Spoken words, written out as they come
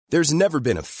There's never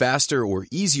been a faster or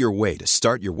easier way to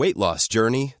start your weight loss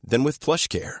journey than with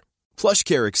PlushCare.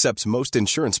 PlushCare accepts most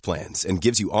insurance plans and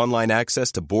gives you online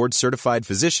access to board-certified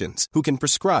physicians who can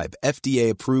prescribe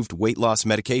FDA-approved weight loss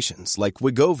medications like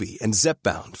Wegovy and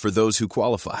Zepbound for those who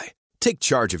qualify. Take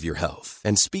charge of your health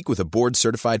and speak with a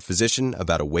board-certified physician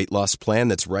about a weight loss plan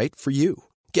that's right for you.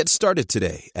 Get started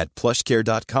today at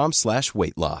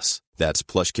plushcare.com/weight loss. That's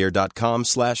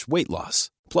plushcare.com/weight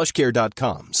loss.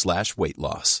 plushcare.com/weight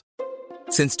loss.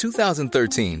 Since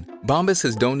 2013, Bombas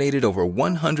has donated over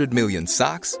 100 million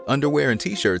socks, underwear, and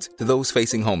T-shirts to those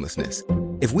facing homelessness.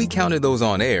 If we counted those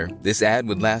on air, this ad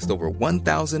would last over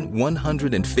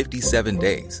 1,157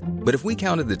 days. But if we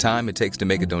counted the time it takes to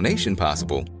make a donation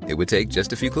possible, it would take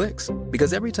just a few clicks.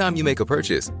 Because every time you make a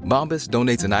purchase, Bombas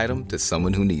donates an item to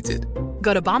someone who needs it.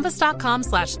 Go to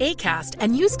bombas.com/ACAST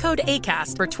and use code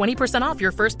ACAST for 20% off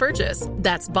your first purchase.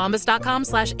 That's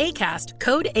bombas.com/ACAST,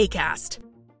 code ACAST.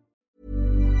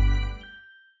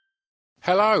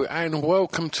 Hello and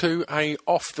welcome to a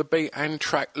Off the Beaten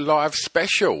Track live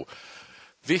special.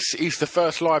 This is the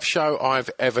first live show I've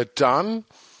ever done,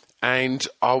 and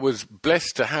I was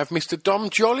blessed to have Mr. Dom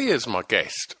Joly as my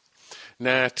guest.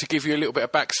 Now, to give you a little bit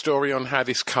of backstory on how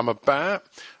this come about,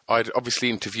 I'd obviously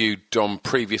interviewed Dom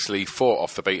previously for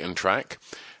Off the Beaten Track,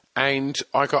 and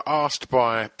I got asked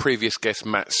by previous guest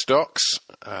Matt Stocks,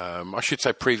 I should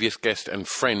say previous guest and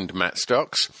friend Matt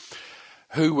Stocks,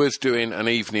 who was doing an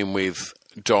evening with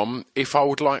Dom, if I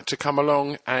would like to come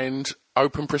along and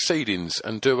open proceedings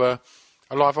and do a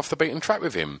live Off the Beaten Track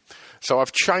with him. So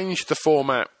I've changed the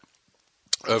format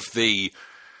of the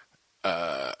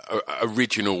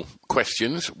original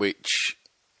questions, which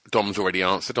Dom's already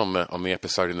answered on the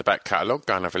episode in the back catalogue.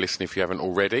 Go and have a listen if you haven't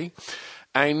already.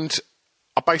 And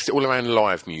I based it all around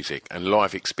live music and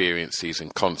live experiences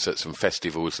and concerts and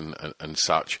festivals and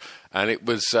such. And it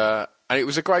was a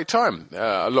great time.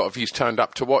 A lot of you turned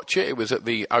up to watch it. It was at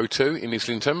the O2 in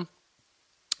Islington.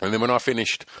 And then when I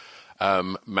finished,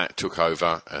 Matt took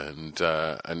over and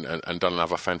done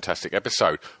another fantastic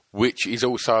episode, which is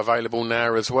also available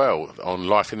now as well on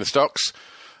Life in the Stocks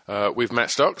with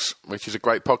Matt Stocks, which is a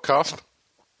great podcast.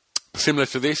 Similar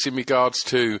to this in regards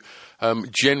to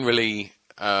generally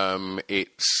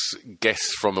it's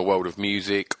guests from the world of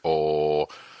music or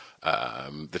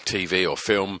the TV or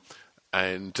film.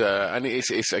 And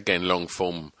it's again long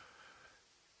form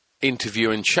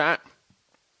interview and chat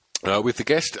with the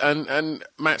guest, and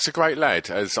Matt's a great lad,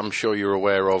 as I'm sure you're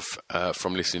aware of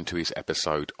from listening to his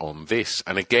episode on this.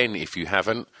 And again, if you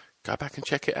haven't, go back and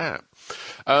check it out.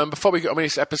 Before we get on with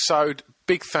this episode,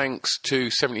 big thanks to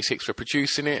 76 for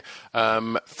producing it.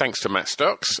 Thanks to Matt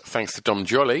Stocks. Thanks to Dom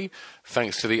Joly.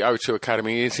 Thanks to the O2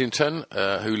 Academy in Islington,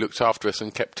 who looked after us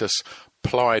and kept us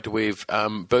plied with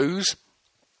booze.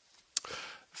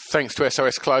 Thanks to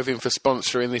SOS Clothing for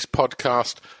sponsoring this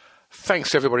podcast. Thanks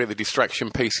to everybody at the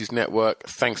Distraction Pieces Network.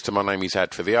 Thanks to My Name Is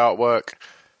Ad for the artwork.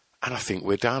 And I think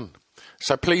we're done.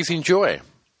 So please enjoy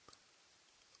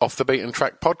Off the Beaten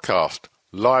Track podcast,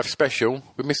 live special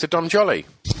with Mr. Dom Joly.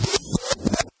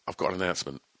 I've got an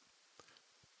announcement.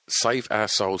 Save Our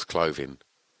Souls Clothing.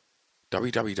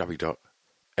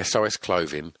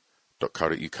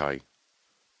 www.sosclothing.co.uk.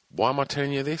 Why am I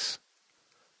telling you this?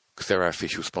 Because they're our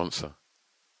official sponsor.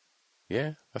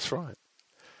 Yeah, that's right.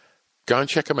 Go and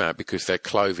check them out because their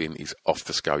clothing is off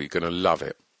the scale. You're going to love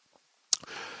it.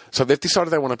 So they've decided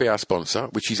they want to be our sponsor,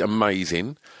 which is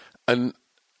amazing. And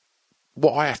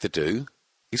what I have to do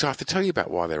is I have to tell you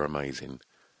about why they're amazing.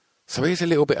 So here's a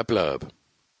little bit of blurb.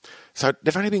 So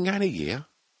they've only been going a year.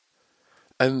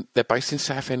 And they're based in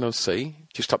Southend-on-Sea,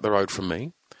 just up the road from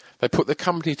me. They put the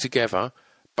company together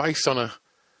based on a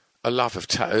love of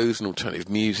tattoos and alternative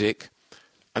music.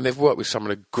 And they've worked with some of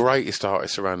the greatest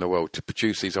artists around the world to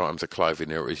produce these items of clothing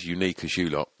that are as unique as you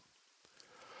lot.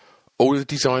 All of the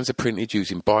designs are printed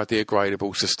using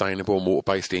biodegradable, sustainable and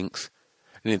water-based inks.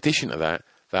 In addition to that,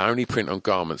 they only print on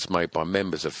garments made by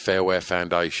members of Fair Wear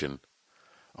Foundation.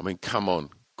 I mean, come on,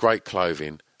 great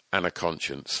clothing and a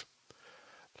conscience.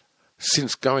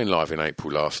 Since going live in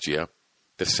April last year,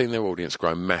 they've seen their audience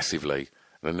grow massively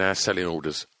and are now selling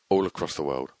orders all across the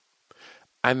world.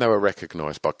 And they were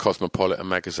recognised by Cosmopolitan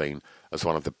magazine as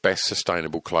one of the best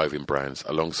sustainable clothing brands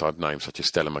alongside names such as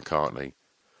Stella McCartney.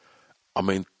 I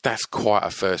mean, that's quite a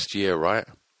first year, right?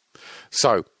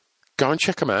 So, go and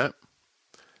check them out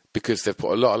because they've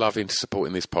put a lot of love into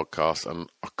supporting this podcast and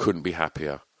I couldn't be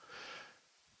happier.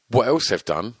 What else they've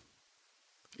done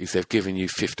is they've given you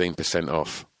 15%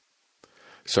 off.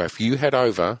 So if you head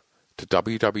over to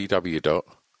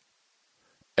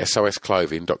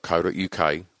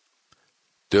www.sosclothing.co.uk,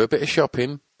 do a bit of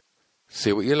shopping,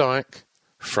 see what you like,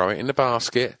 throw it in the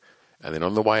basket, And then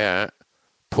on the way out,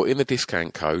 put in the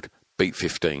discount code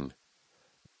BEAT15.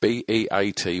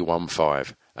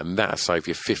 BEAT15. And that'll save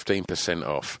you 15%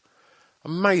 off.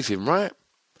 Amazing, right?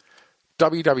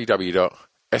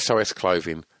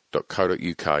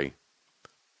 www.sosclothing.co.uk.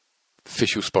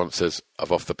 Official sponsors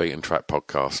of Off the Beaten Track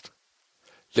podcast.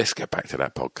 Let's get back to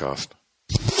that podcast.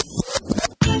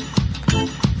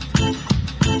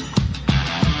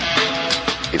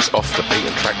 It's Off the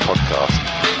Beaten Track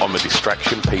podcast on the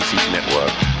Distraction Pieces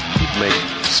Network with me,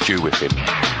 Stu Whiffen.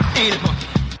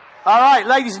 All right,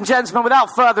 ladies and gentlemen,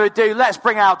 without further ado, let's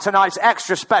bring out tonight's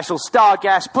extra special star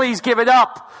guest. Please give it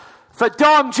up for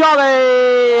Dom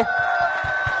Jolly.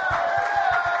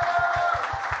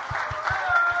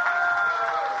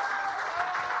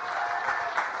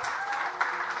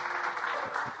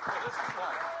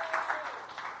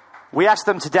 We asked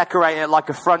them to decorate it like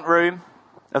a front room.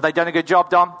 Have they done a good job,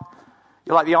 Dom?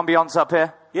 You like the ambience up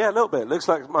here? Yeah, a little bit. Looks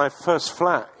like my first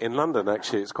flat in London,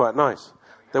 actually. It's quite nice.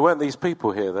 There weren't these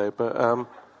people here, though, but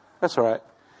that's all right.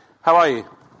 How are you?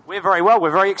 We're very well.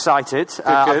 We're very excited. Good.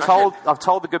 I've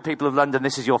told the good people of London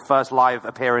this is your first live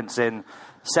appearance in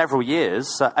several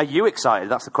years. Are you excited?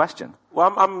 That's the question.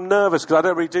 Well, I'm nervous because I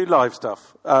don't really do live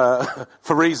stuff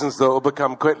for reasons that will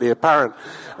become quickly apparent.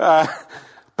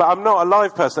 But I'm not a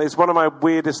live person. It's one of my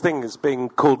weirdest things, being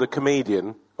called a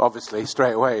comedian, obviously,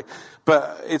 straight away.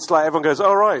 But it's like everyone goes,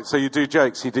 oh, right, so you do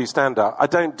jokes, you do stand-up. I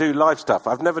don't do live stuff.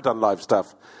 I've never done live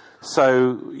stuff.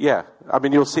 So, yeah, I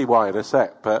mean, you'll see why in a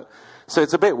sec. So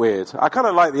it's a bit weird. I kind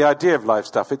of like the idea of live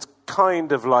stuff. It's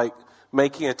kind of like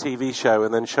making a TV show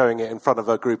and then showing it in front of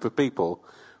a group of people.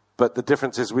 But the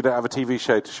difference is we don't have a TV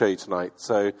show to show you tonight,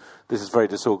 so this is very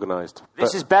disorganised.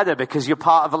 This is better because you're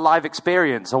part of a live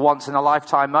experience, a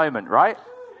once-in-a-lifetime moment, right?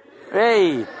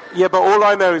 Hey! Yeah, but all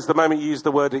I know is the moment you use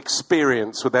the word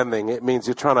experience with anything, it means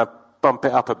you're trying to bump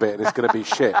it up a bit and it's going to be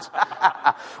shit.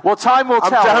 Well, time will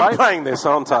tell, I'm playing this,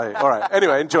 aren't I? All right,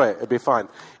 anyway, enjoy it. It'll be fine.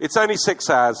 It's only 6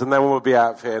 hours and then we'll be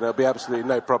out of here and it'll be absolutely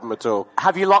no problem at all.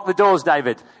 Have you locked the doors,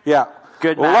 David? Yeah.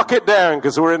 Good man. We'll lock it down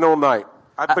because we're in all night.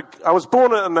 I was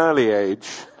born at an early age.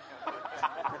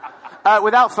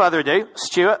 Without further ado,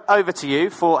 Stuart, over to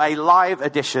you for a live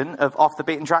edition of Off the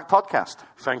Beaten Track podcast.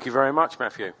 Thank you very much,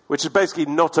 Matthew. Which is basically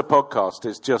not a podcast,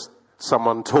 it's just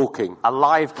someone talking. A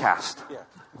live cast. Yeah.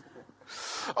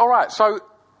 All right, so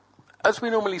as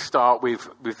we normally start with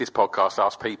this podcast,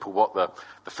 ask people what the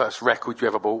first record you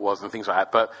ever bought was and things like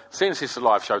that. But since it's a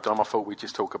live show, Dom, I thought we'd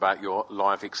just talk about your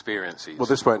live experiences. Well,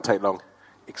 this won't take long.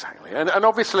 Exactly. And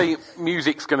obviously,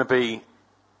 music's going to be...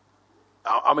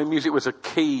 I mean, music was a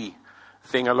key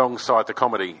thing alongside the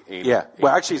comedy.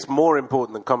 Well, actually, it's more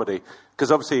important than comedy. Because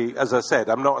obviously, as I said,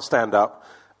 I'm not a stand-up.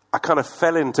 I kind of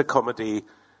fell into comedy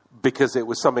because it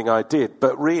was something I did.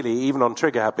 But really, even on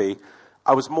Trigger Happy,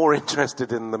 I was more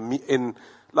interested in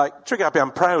Trigger Happy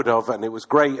I'm proud of, and it was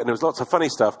great, and there was lots of funny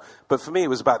stuff. But for me, it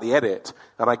was about the edit.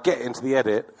 And I get into the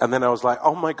edit, and then I was like,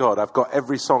 oh my God, I've got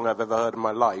every song I've ever heard in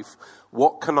my life.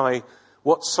 What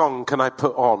song can I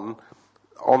put on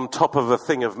top of a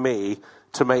thing of me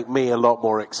to make me a lot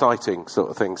more exciting, sort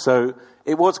of thing. So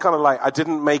it was kind of like, I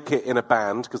didn't make it in a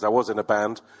band, because I was in a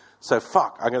band. So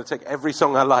I'm going to take every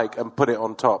song I like and put it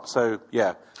on top. So,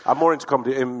 yeah, I'm more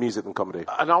into music than comedy.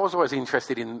 And I was always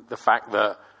interested in the fact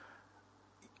that,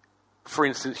 for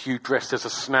instance, you dressed as a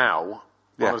snail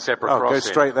on a zebra crossing. Go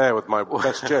straight there with my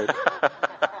best joke.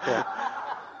 Yeah.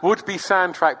 Would be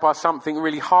soundtracked by something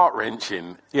really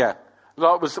heart-wrenching. Yeah.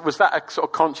 Like, was that a sort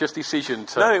of conscious decision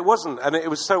to... No, it wasn't. And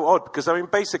it was so odd because, I mean,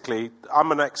 basically,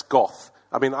 I'm an ex-goth.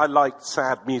 I mean, I like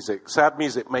sad music. Sad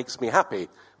music makes me happy,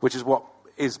 which is what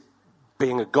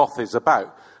being a goth is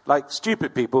about. Like,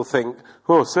 stupid people think,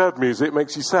 oh, sad music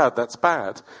makes you sad, that's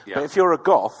bad. Yeah. But if you're a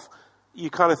goth, you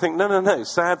kind of think, no,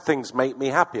 sad things make me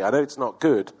happy. I know it's not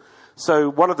good. So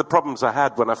one of the problems I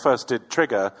had when I first did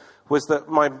Trigger was that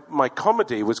my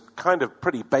comedy was kind of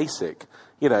pretty basic.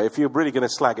 You know, if you're really going to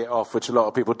slag it off, which a lot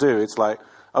of people do, it's like,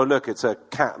 oh, look, it's a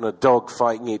cat and a dog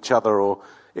fighting each other, or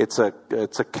it's a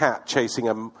cat chasing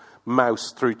a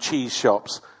mouse through cheese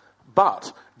shops.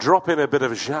 But drop in a bit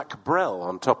of Jacques Brel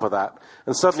on top of that,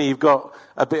 and suddenly you've got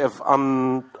a bit of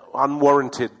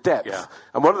unwarranted depth. Yeah.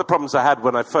 And one of the problems I had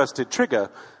when I first did Trigger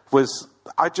was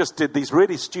I just did these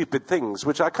really stupid things,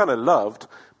 which I kind of loved,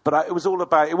 but it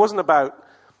wasn't about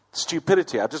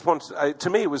stupidity. I just wanted, to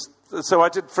me it was, so I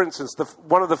did, for instance,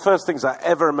 one of the first things I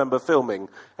ever remember filming,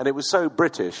 and it was so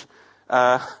British,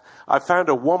 I found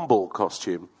a Womble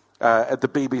costume, at the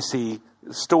BBC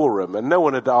storeroom, and no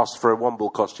one had asked for a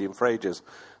Womble costume for ages.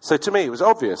 So to me, it was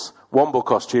obvious. Womble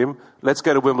costume, let's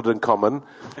go to Wimbledon Common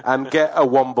and get a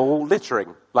Womble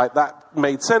littering. Like, that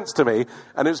made sense to me.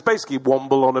 And it was basically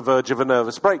Womble on the verge of a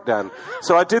nervous breakdown.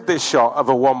 So I did this shot of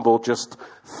a Womble just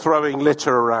throwing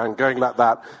litter around, going like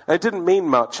that. And it didn't mean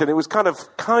much, and it was kind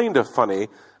of funny.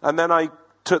 And then I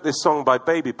took this song by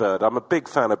Baby Bird. I'm a big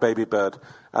fan of Baby Bird.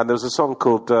 And there was a song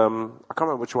called, I can't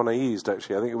remember which one I used,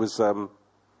 actually. I think it was,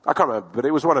 I can't remember, but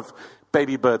it was one of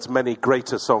Baby Bird's many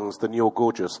greater songs than You're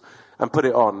Gorgeous, and put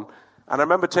it on. And I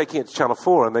remember taking it to Channel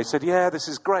 4, and they said, yeah, this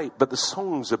is great, but the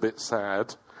song's a bit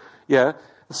sad. Yeah,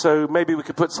 so maybe we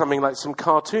could put something like some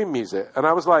cartoon music. And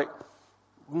I was like,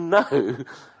 no. And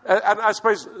I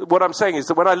suppose what I'm saying is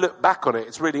that when I look back on it,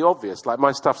 it's really obvious. Like,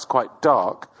 my stuff's quite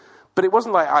dark. But it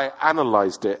wasn't like I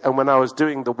analysed it. And when I was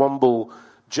doing the Womble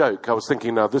joke, I was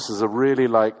thinking, no, this is a really,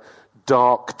 like,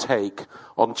 dark take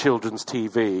on children's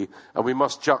TV, and we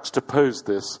must juxtapose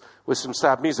this with some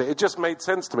sad music. It just made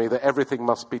sense to me that everything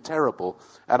must be terrible,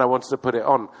 and I wanted to put it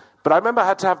on. But I remember I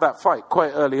had to have that fight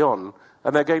quite early on,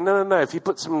 and they're going, no, if you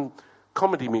put some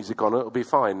comedy music on it, it'll be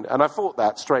fine. And I fought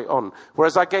that straight on,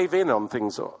 whereas I gave in on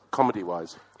things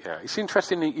comedy-wise. Yeah, it's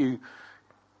interesting that you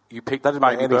picked that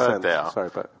Baby Bird there. Sorry,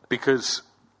 but because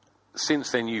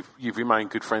since then you've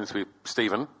remained good friends with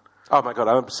Stephen. Oh my God,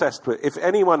 I'm obsessed with. If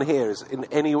anyone here is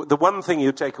the one thing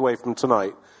you take away from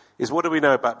tonight is, what do we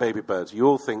know about Baby Bird? You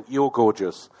all think You're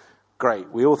Gorgeous. Great.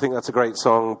 We all think that's a great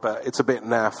song, but it's a bit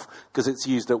naff because it's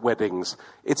used at weddings.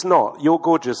 It's not. You're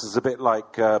Gorgeous is a bit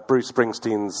like Bruce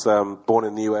Springsteen's Born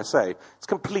in the USA. It's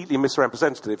completely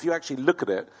misrepresented. If you actually look at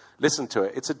it, listen to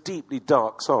it, it's a deeply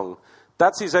dark song.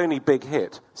 That's his only big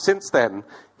hit. Since then,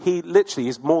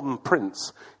 he's more than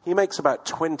Prince. He makes about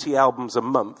 20 albums a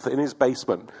month in his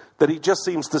basement that he just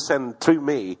seems to send to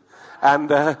me. And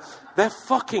they're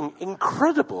fucking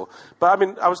incredible. But, I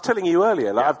mean, I was telling you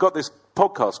earlier, I've got this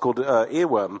podcast called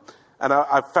Earworm, and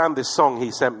I found this song he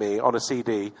sent me on a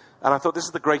CD, and I thought, this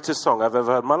is the greatest song I've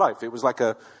ever heard in my life. It was like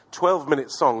a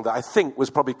 12-minute song that I think was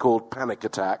probably called Panic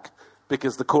Attack,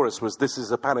 because the chorus was, this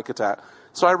is a panic attack.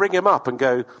 So I ring him up and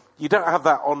go, you don't have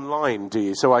that online, do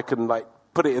you? So I can, like,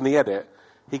 put it in the edit.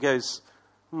 He goes,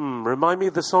 remind me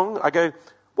of the song? I go,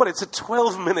 well, it's a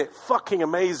 12-minute fucking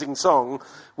amazing song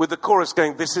with the chorus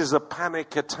going, this is a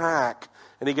panic attack.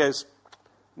 And he goes,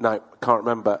 no, can't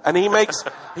remember. And he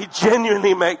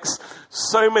genuinely makes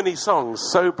so many songs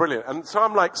so brilliant. And so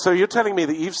I'm like, so you're telling me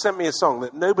that you've sent me a song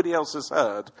that nobody else has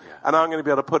heard, and I'm going to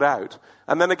be able to put out.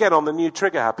 And then again, on the new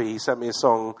Trigger Happy, he sent me a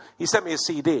song. He sent me a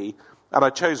CD, and I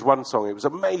chose one song. It was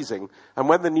amazing. And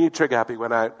when the new Trigger Happy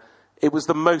went out, it was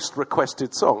the most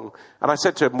requested song. And I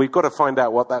said to him, we've got to find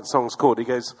out what that song's called. He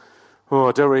goes, oh,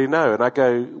 I don't really know. And I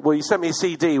go, well, you sent me a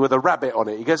CD with a rabbit on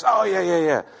it. He goes, oh,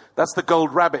 yeah. That's the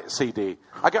Gold Rabbit CD.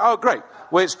 I go, oh, great.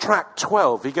 Well, it's track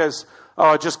 12. He goes,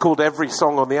 oh, I just called every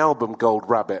song on the album Gold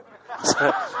Rabbit.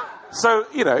 So,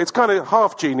 you know, it's kind of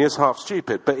half genius, half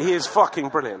stupid, but he is fucking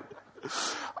brilliant.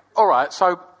 All right,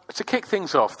 so to kick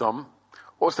things off, Dom,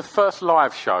 what was the first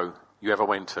live show you ever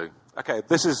went to? Okay,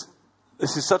 this is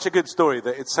such a good story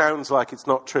that it sounds like it's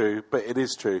not true, but it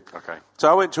is true. Okay. So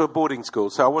I went to a boarding school,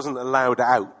 so I wasn't allowed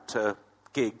out to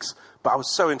gigs, but I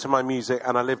was so into my music,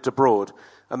 and I lived abroad.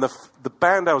 And the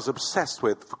band I was obsessed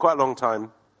with for quite a long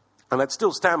time, and I'd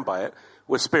still stand by it,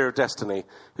 was Spear of Destiny,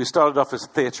 who started off as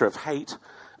Theatre of Hate.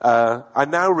 I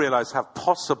now realise have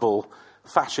possible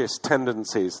fascist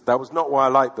tendencies. That was not why I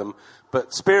liked them,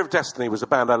 but Spear of Destiny was a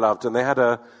band I loved, and they had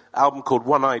an album called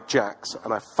One-Eyed Jacks,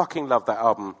 and I fucking loved that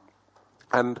album.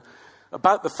 And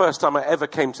about the first time I ever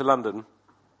came to London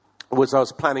was I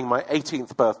was planning my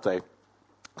 18th birthday,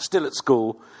 still at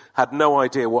school, had no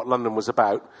idea what London was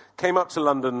about, came up to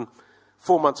London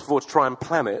 4 months before to try and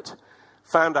plan it,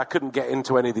 found I couldn't get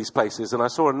into any of these places, and I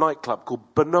saw a nightclub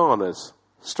called Bananas.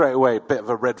 Straight away, a bit of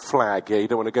a red flag, you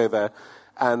don't want to go there.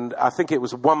 And I think it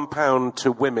was £1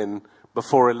 to women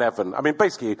before 11. I mean,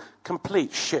 basically,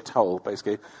 complete shithole,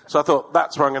 basically. So I thought,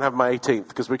 that's where I'm going to have my 18th,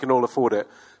 because we can all afford it.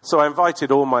 So I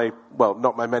invited all my, well,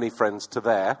 not my many friends to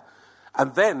there.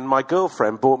 And then my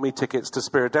girlfriend bought me tickets to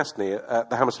Spear of Destiny at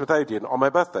the Hammersmith Odeon on my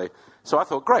birthday. So I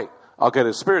thought, great, I'll go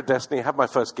to Spear of Destiny, have my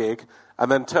first gig, and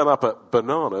then turn up at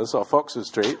Bananas off Oxford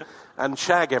Street and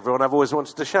shag everyone I've always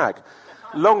wanted to shag.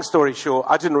 Long story short,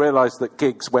 I didn't realise that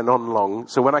gigs went on long.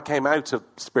 So when I came out of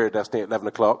Spear of Destiny at 11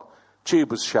 o'clock,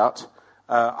 Tube was shut.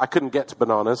 I couldn't get to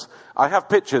Bananas. I have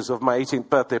pictures of my 18th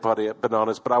birthday party at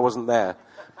Bananas, but I wasn't there.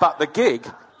 But the gig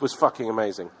was fucking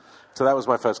amazing. So that was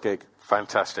my first gig.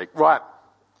 Fantastic. Right.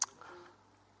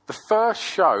 The first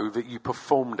show that you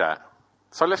performed at.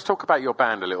 So let's talk about your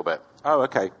band a little bit. Oh,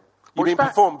 okay. You mean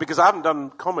perform? Because I haven't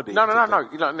done comedy. No.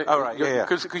 You know, oh, right, yeah.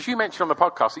 Because you mentioned on the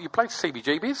podcast that you played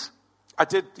CBGBs. I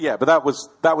did, yeah, but that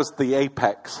was the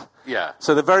apex. Yeah.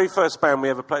 So the very first band we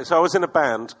ever played. So I was in a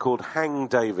band called Hang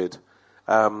David,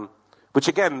 which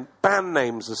again, band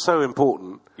names are so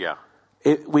important. Yeah.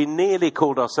 We nearly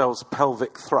called ourselves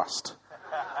Pelvic Thrust.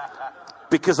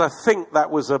 Because I think that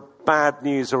was a bad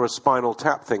news or a Spinal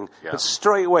Tap thing. Yeah. But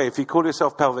straight away, if you call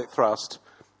yourself Pelvic Thrust,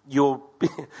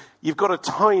 you've got a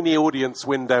tiny audience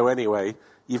window anyway.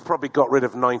 You've probably got rid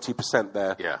of 90%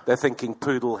 there. Yeah. They're thinking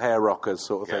poodle hair rockers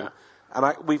sort of thing.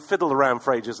 And we fiddled around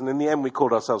for ages, and in the end we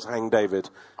called ourselves Hang David.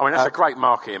 I mean, that's a great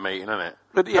marketing meeting, isn't it?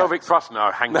 But, yeah. Pelvic Thrust, no,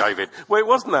 Hang David. Well, it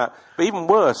wasn't that. But even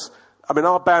worse, I mean,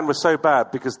 our band was so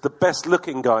bad because the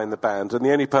best-looking guy in the band, and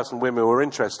the only person women were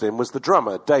interested in, was the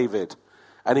drummer, David.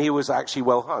 And he was actually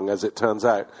well hung, as it turns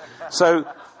out. So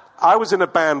I was in a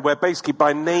band where basically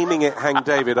by naming it Hang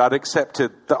David, I'd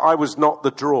accepted that I was not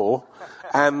the draw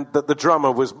and that the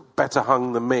drummer was better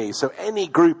hung than me. So any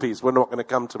groupies were not going to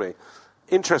come to me.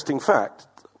 Interesting fact,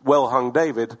 Well Hung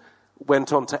David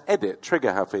went on to edit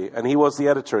Trigger Happy, and he was the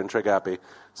editor in Trigger Happy.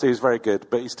 So he was very good,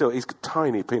 but he's got a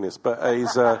tiny penis, but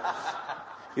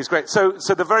he's great. So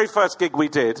the very first gig we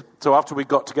did, so after we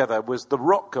got together, was the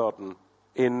Rock Garden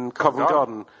in Covent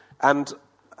Garden. And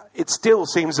it still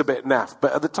seems a bit naff,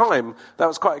 but at the time, that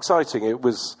was quite exciting. It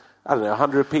was,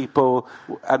 100 people,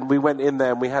 and we went in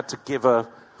there and we had to give a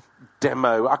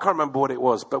demo. I can't remember what it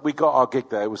was, but we got our gig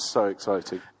there. It was so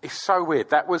exciting. It's so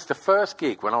weird. That was the first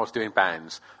gig when I was doing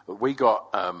bands. We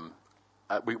got,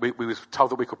 we was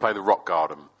told that we could play the Rock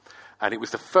Garden. And it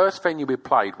was the first venue we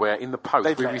played where, in the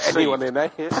post, we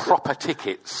received proper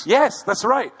tickets. Yes, that's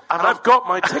right. And I've got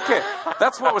my ticket.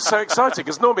 That's what was so exciting,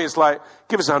 because normally it's like,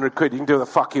 give us 100 quid, you can do what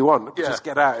the fuck you want. Yeah. Just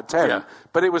get out at 10. Yeah.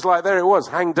 But it was like, there it was,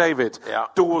 Hang David,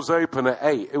 doors open at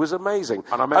 8. It was amazing.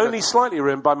 And I remember only slightly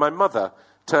ruined by my mother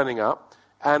turning up,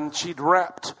 and she'd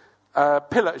wrapped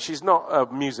pillows. She's not a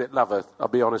music lover, I'll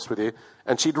be honest with you.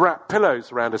 And she'd wrapped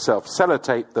pillows around herself,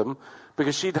 sellotaped them,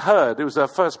 because she'd heard, it was her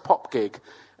first pop gig,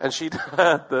 and she'd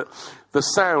heard that the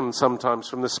sound sometimes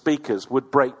from the speakers would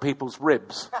break people's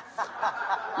ribs.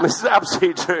 This is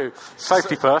absolutely true.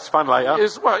 Safety first, fun later.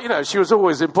 She was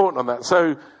always important on that.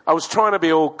 So I was trying to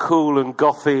be all cool and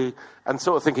gothy and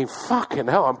sort of thinking, fucking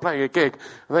hell, I'm playing a gig.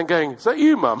 And then going, is that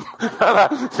you, Mum?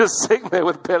 Just sitting there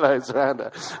with pillows around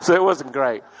her. So it wasn't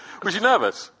great. Was you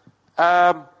nervous?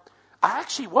 I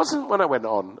actually wasn't when I went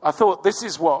on. I thought, this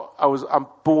is what I'm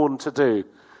born to do.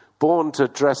 Born to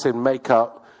dress in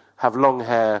makeup, have long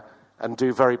hair, and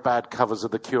do very bad covers of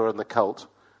The Cure and The Cult.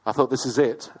 I thought, this is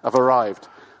it. I've arrived.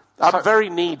 I'm very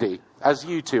needy, as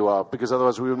you two are, because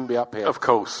otherwise we wouldn't be up here. Of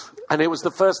course. And it was the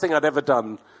first thing I'd ever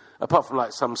done, apart from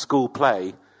like some school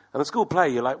play. And the school play,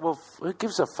 you're like, well, who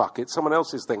gives a fuck? It's someone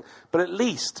else's thing. But at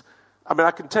least, I mean,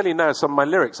 I can tell you now some of my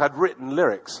lyrics. I'd written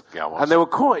lyrics. And they were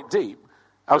quite deep.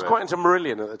 I was quite into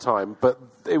Marillion at the time, but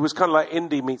it was kind of like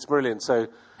indie meets Marillion, so...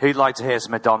 Who'd like to hear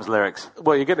some of Dom's lyrics?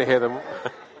 Well, you're going to hear them.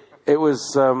 It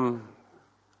was... I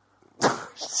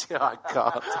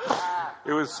can't.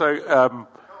 It was so...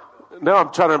 No,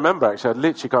 I'm trying to remember, actually. I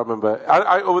literally can't remember.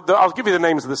 I'll give you the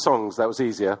names of the songs. That was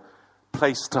easier.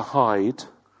 Place to Hide.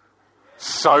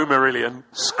 So Marillion.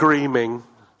 Screaming.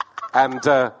 And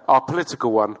our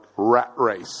political one, Rat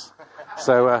Race.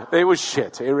 So it was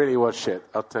shit. It really was shit.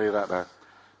 I'll tell you that now.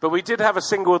 But we did have a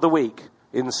single of the week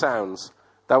in Sounds.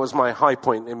 That was my high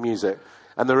point in music.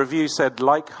 And the review said,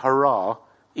 like hurrah,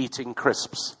 eating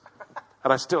crisps.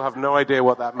 And I still have no idea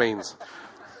what that means.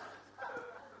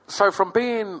 So from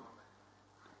being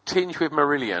tinged with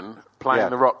Marillion, playing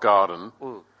the Rock Garden,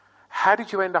 how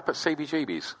did you end up at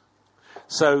CBGB's?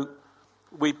 So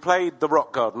we played the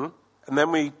Rock Garden, and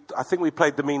then I think we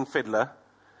played the Mean Fiddler,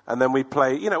 and then we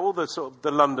played, all the sort of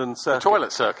the London circuit. The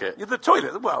toilet circuit. Yeah, the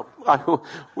toilet, well,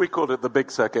 we called it the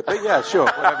big circuit. But yeah, sure,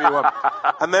 whatever you want.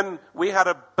 And then we had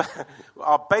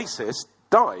our bassist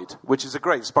died, which is a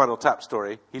great Spinal Tap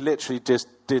story. He literally just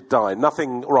did die.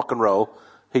 Nothing rock and roll.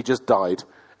 He just died.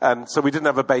 And so we didn't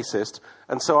have a bassist.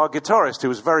 And so our guitarist, who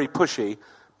was very pushy,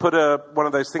 put one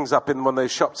of those things up in one of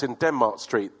those shops in Denmark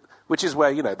Street, which is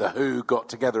where, the Who got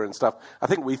together and stuff. I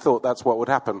think we thought that's what would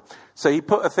happen. So he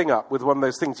put a thing up with one of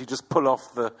those things you just pull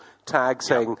off the tag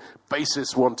saying,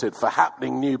 bassist wanted for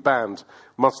happening new band,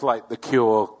 much like The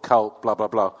Cure, Cult, blah, blah,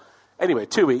 blah. Anyway,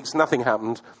 2 weeks, nothing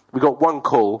happened. We got one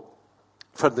call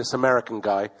from this American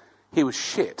guy. He was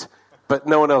shit, but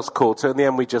no one else called. So in the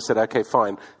end, we just said, okay,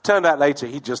 fine. Turned out later,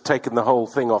 he'd just taken the whole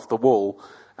thing off the wall,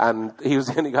 and he was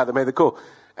the only guy that made the call.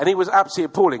 And he was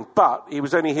absolutely appalling, but he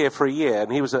was only here for a year,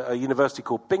 and he was at a university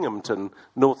called Binghamton,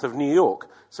 north of New York.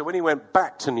 So when he went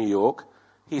back to New York,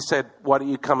 he said, why don't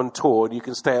you come and tour and you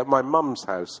can stay at my mum's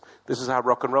house. This is how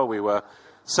rock and roll we were.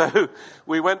 So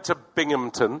we went to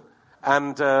Binghamton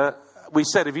and we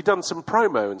said, have you done some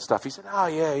promo and stuff? He said, oh,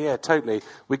 yeah, totally.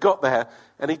 We got there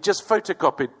and he just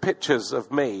photocopied pictures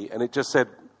of me and it just said,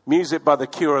 music by The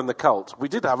Cure and The Cult. We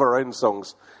did have our own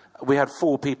songs. We had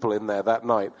 4 people in there that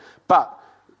night. But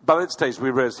by that stage,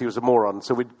 we realized he was a moron.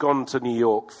 So we'd gone to New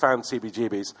York, found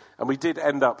CBGB's, and we did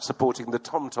end up supporting the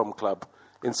Tom Tom Club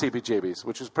in CBGB's,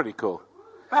 which was pretty cool.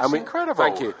 That's incredible.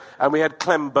 Thank you. And we had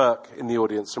Clem Burke in the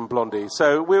audience from Blondie.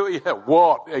 So we were,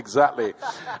 what? Exactly.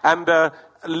 And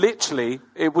literally,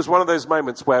 it was one of those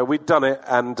moments where we'd done it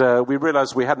and we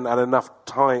realized we hadn't had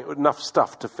enough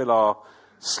stuff to fill our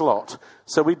slot.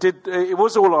 So we did, it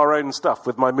was all our own stuff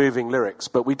with my moving lyrics,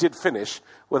 but we did finish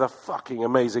with a fucking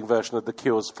amazing version of The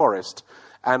Cure's Forest.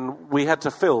 And we had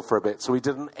to fill for a bit. So we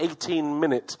did an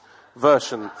 18-minute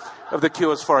version of The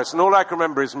Cure's Forest. And all I can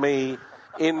remember is me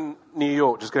in New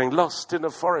York just going, lost in a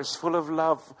forest full of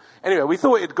love. Anyway, we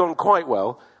thought it had gone quite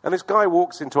well. And this guy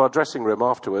walks into our dressing room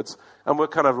afterwards, and we're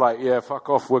kind of like, yeah, fuck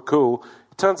off, we're cool.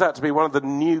 It turns out to be one of the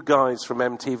new guys from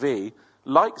MTV,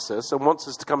 likes us and wants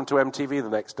us to come to MTV the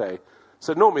next day.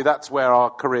 So normally that's where our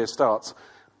career starts.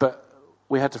 But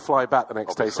we had to fly back the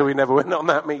next day, so we never went on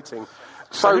that meeting.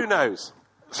 So who knows?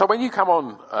 So when you come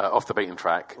on Off the Beaten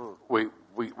Track,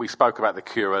 we spoke about The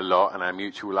Cure a lot and our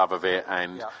mutual love of it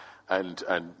and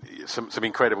some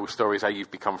incredible stories, how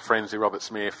you've become friends with Robert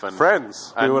Smith.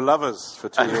 Friends? We were lovers for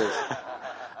 2 years.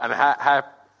 And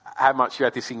how much you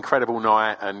had this incredible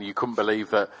night and you couldn't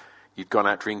believe that you'd gone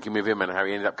out drinking with him and how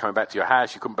he ended up coming back to your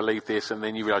house. You couldn't believe this, and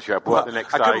then you realised you had work the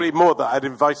next day. I couldn't believe more that I'd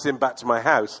invited him back to my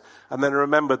house and then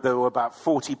remembered there were about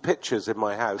 40 pictures in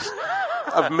my house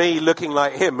of me looking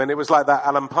like him, and it was like that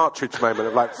Alan Partridge moment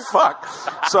of like, fuck.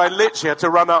 So I literally had to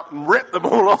run up and rip them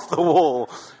all off the wall.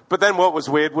 But then what was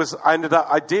weird was I've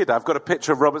got a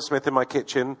picture of Robert Smith in my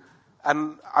kitchen,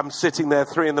 and I'm sitting there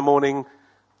 3 a.m,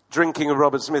 drinking with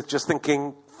Robert Smith, just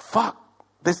thinking, fuck,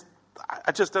 this,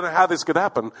 I just don't know how this could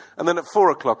happen. And then at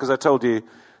 4:00, as I told you,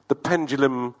 the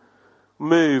pendulum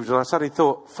moved, and I suddenly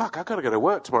thought, fuck, I've got to go to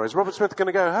work tomorrow. Is Robert Smith going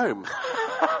to go home?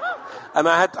 And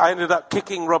I ended up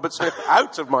kicking Robert Smith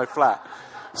out of my flat.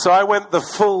 So I went the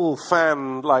full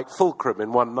fan, fulcrum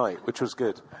in one night, which was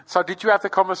good. So did you have the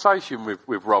conversation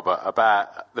with Robert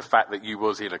about the fact that you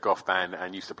was in a goth band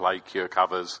and used to play Cure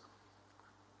covers?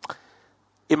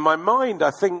 In my mind,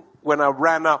 I think when I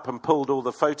ran up and pulled all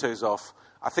the photos off,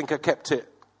 I think I kept it,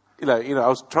 I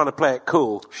was trying to play it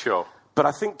cool. Sure. But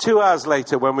I think 2 hours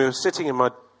later, when we were sitting in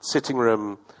my sitting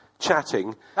room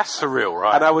chatting... That's surreal,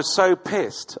 right? And I was so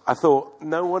pissed, I thought,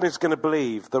 no one is going to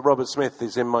believe that Robert Smith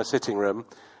is in my sitting room.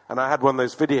 And I had one of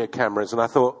those video cameras, and I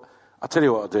thought, I'll tell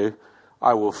you what I'll do.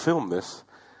 I will film this.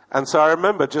 And so I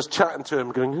remember just chatting to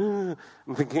him, going,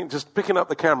 and thinking, just picking up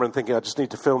the camera and thinking, I just need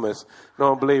to film this. No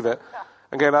one will believe it.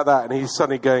 And going like that, and he's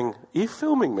suddenly going, are you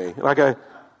filming me? And I go...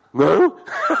 No?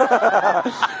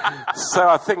 So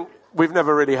I think we've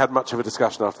never really had much of a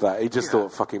discussion after that. He just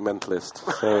thought, fucking mentalist.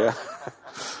 So, yeah.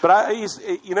 But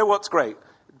you know what's great?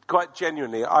 Quite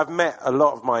genuinely, I've met a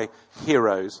lot of my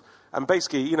heroes. And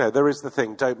basically, there is the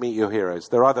thing, don't meet your heroes.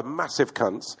 They're either massive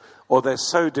cunts or they're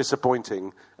so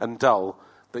disappointing and dull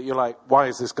that you're like, why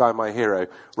is this guy my hero?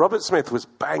 Robert Smith was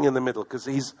bang in the middle because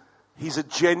he's a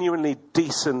genuinely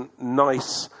decent,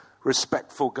 nice,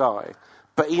 respectful guy.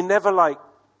 But he never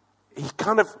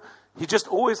he just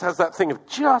always has that thing of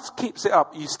just keeps it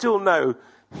up. You still know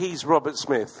he's Robert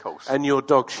Smith and you're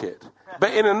dog shit.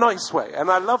 But in a nice way.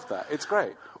 And I love that. It's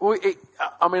great. Well,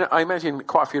 I imagine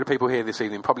quite a few of the people here this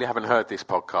evening probably haven't heard this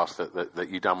podcast that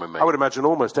you've done with me. I would imagine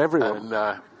almost everyone.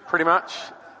 And pretty much.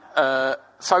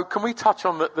 So can we touch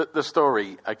on the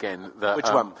story again? Which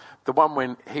one? The one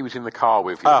when he was in the car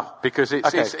with you. Because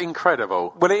it's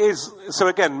incredible. Well, it is. So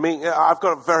again, I've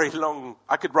got a very long...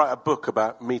 I could write a book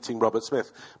about meeting Robert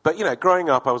Smith. But, growing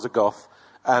up, I was a goth.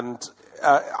 And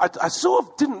I sort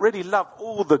of didn't really love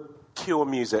all the Cure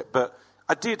music, but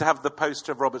I did have the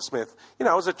poster of Robert Smith.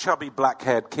 I was a chubby,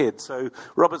 black-haired kid, so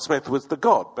Robert Smith was the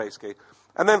god, basically.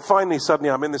 And then finally, suddenly,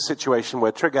 I'm in this situation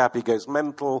where Trigger Happy goes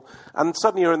mental, and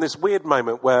suddenly you're in this weird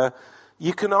moment where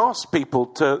you can ask people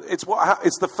to... It's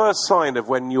the first sign of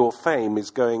when your fame is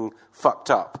going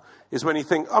fucked up, is when you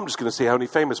think, I'm just going to see how many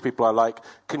famous people I like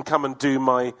can come and do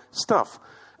my stuff.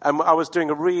 And I was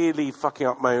doing a really fucking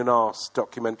up my own arse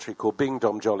documentary called Being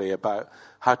Dom Jolly about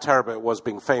how terrible it was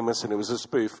being famous, and it was a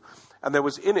spoof. And there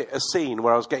was in it a scene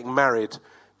where I was getting married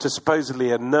to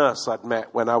supposedly a nurse I'd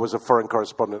met when I was a foreign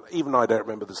correspondent. Even I don't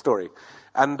remember the story.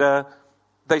 And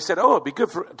they said, it'd be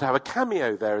good to have a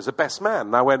cameo there as a best man.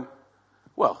 And I went,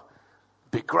 well,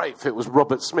 be great if it was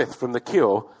Robert Smith from The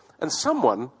Cure. And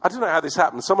someone, I don't know how this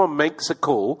happened, someone makes a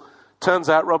call. Turns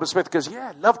out Robert Smith goes,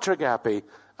 yeah, love Trigger Happy.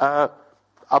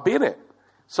 I'll be in it.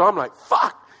 So I'm like,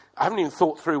 fuck. I haven't even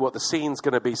thought through what the scene's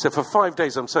going to be. So for 5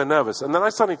 days, I'm so nervous. And then I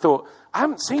suddenly thought, I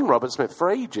haven't seen Robert Smith for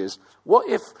ages. What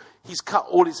if he's cut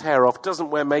all his hair off, doesn't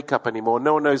wear makeup anymore,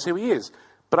 no one knows who he is?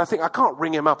 But I think I can't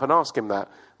ring him up and ask him that.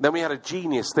 And then we had a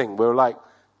genius thing. We were like,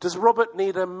 does Robert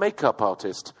need a makeup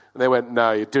artist? And they went,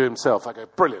 no, he'd do himself. I go,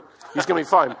 brilliant. He's going to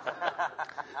be fine.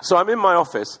 So I'm in my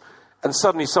office, and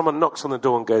suddenly someone knocks on the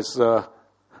door and goes,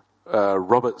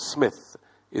 Robert Smith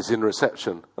is in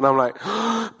reception. And I'm like,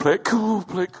 play it cool,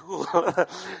 play it cool.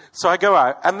 So I go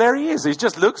out, and there he is. He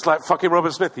just looks like fucking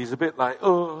Robert Smith. He's a bit like,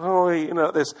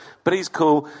 like this. But he's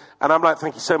cool. And I'm like,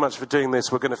 thank you so much for doing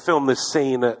this. We're going to film this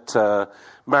scene at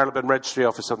Marylebone Registry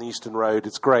Office on the Euston Road.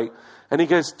 It's great. And he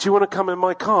goes, do you want to come in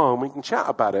my car and we can chat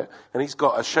about it? And he's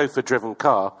got a chauffeur-driven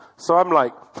car. So I'm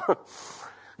like...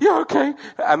 yeah, okay.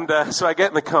 And so I get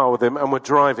in the car with him, and we're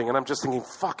driving, and I'm just thinking,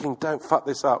 fucking don't fuck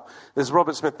this up. There's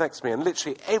Robert Smith next to me, and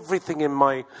literally everything in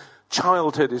my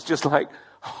childhood is just like,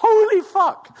 holy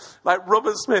fuck. Like,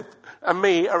 Robert Smith and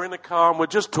me are in a car, and we're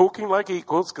just talking like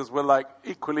equals, because we're, like,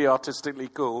 equally artistically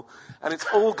cool. And it's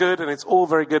all good, and it's all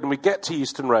very good, and we get to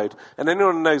Euston Road, and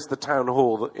anyone who knows the town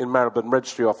hall in Marylebone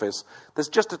Registry Office, there's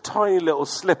just a tiny little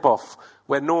slip-off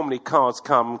where normally cars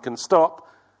can stop,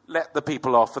 let the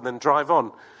people off, and then drive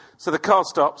on. So the car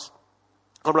stops.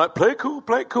 I'm like, play it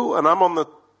cool. And I'm on the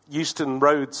Euston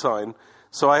Road sign.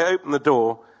 So I open the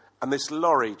door, and this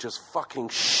lorry just fucking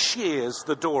shears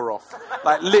the door off.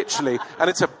 Like, literally.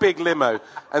 And it's a big limo.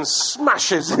 And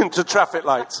smashes into traffic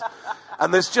lights.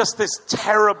 And there's just this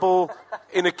terrible...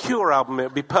 In a Cure album, it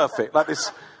would be perfect. Like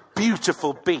this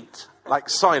beautiful beat. Like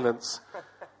silence.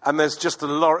 And there's just a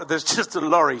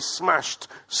lorry smashed,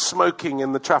 smoking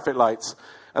in the traffic lights.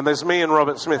 And there's me and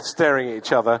Robert Smith staring at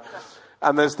each other.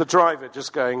 And there's the driver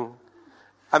just going...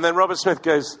 And then Robert Smith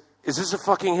goes, is this a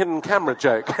fucking hidden camera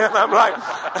joke? And I'm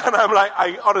like,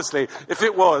 honestly, if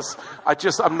it was,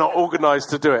 I'm not organised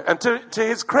to do it. And to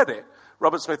his credit,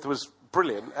 Robert Smith was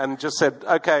brilliant and just said,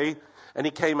 okay. And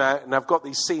he came out, and I've got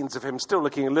these scenes of him still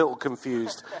looking a little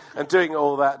confused and doing it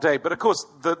all that day. But of course,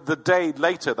 the day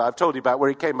later that I've told you about, where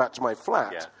he came back to my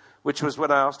flat... Yeah. Which was when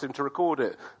I asked him to record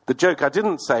it. The joke I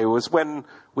didn't say was when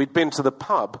we'd been to the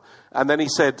pub, and then he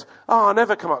said, I'll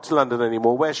never come up to London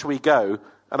anymore, where shall we go?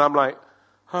 And I'm like,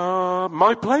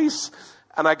 my place?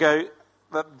 And I go,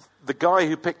 the guy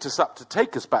who picked us up to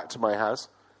take us back to my house,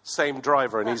 same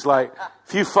driver, and he's like,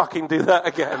 if you fucking do that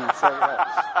again.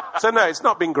 So no, it's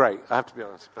not been great, I have to be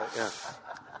honest, but yeah.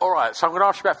 All right, so I'm going to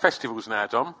ask you about festivals now,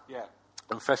 Dom. Yeah.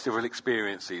 And festival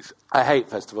experiences. I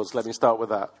hate festivals, let me start with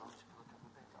that.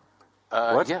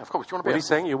 What? Yeah, of course. Do you want to What are you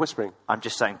saying? You're whispering. I'm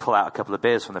just saying pull out a couple of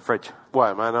beers from the fridge.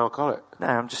 Why, am I an alcoholic?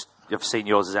 No, I've seen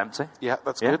yours is empty. Yeah,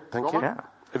 that's good. Thank you. Yeah.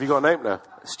 Have you got an opener?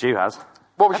 Stu has.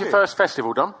 What was your first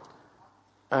festival, Dom?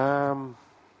 Well,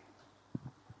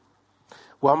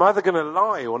 I'm either going to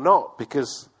lie or not,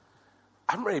 because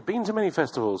I haven't really been to many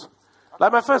festivals.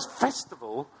 Like, my first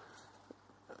festival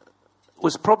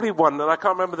was probably one, and I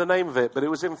can't remember the name of it, but it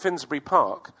was in Finsbury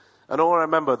Park. And all I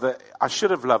remember that I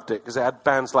should have loved it because it had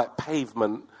bands like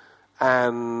Pavement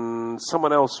and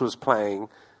someone else was playing,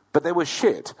 but they were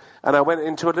shit. And I went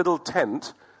into a little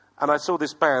tent and I saw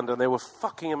this band and they were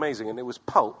fucking amazing. And it was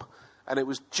Pulp. And it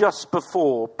was just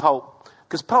before Pulp,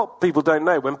 because Pulp, people don't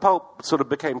know, when Pulp sort of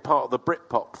became part of the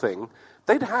Britpop thing,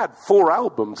 they'd had 4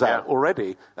 albums out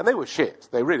already and they were shit.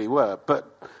 They really were. But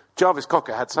Jarvis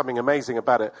Cocker had something amazing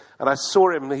about it. And I saw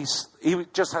him, he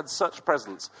just had such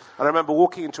presence. And I remember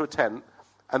walking into a tent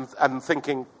and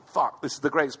thinking, fuck, this is the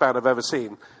greatest band I've ever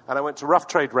seen. And I went to Rough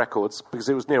Trade Records, because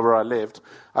it was near where I lived.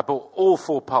 I bought all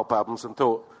 4 Pulp albums and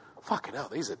thought, fucking hell,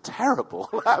 these are terrible.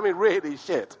 I mean, really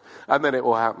shit. And then it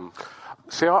all happened.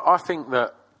 See, I think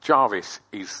that Jarvis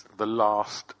is the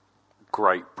last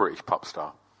great British pop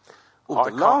star. Oh,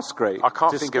 the last great? I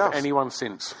can't think of anyone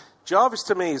since... Jarvis,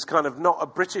 to me, is kind of not a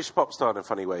British pop star in a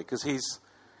funny way, because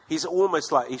he's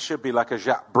almost like, he should be like a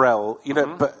Jacques Brel, you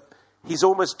know, but he's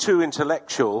almost too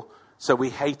intellectual, so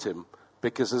we hate him,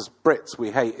 because as Brits,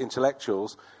 we hate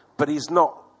intellectuals, but he's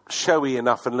not showy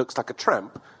enough and looks like a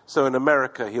tramp, so in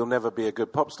America, he'll never be a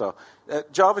good pop star.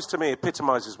 Jarvis, to me,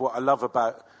 epitomizes what I love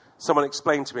about, someone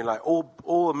explained to me, like,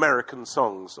 all American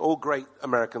songs, all great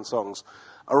American songs,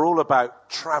 are all about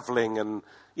traveling and...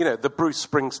 You know, the Bruce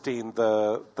Springsteen,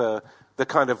 the the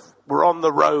kind of, we're on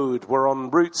the road, we're on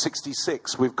Route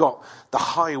 66, we've got the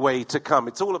highway to come.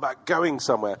 It's all about going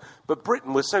somewhere. But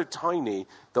Britain, we're so tiny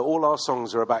that all our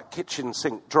songs are about kitchen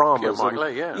sink dramas. Mike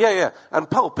Leigh, yeah. Yeah. And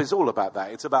Pulp is all about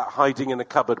that. It's about hiding in a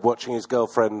cupboard watching his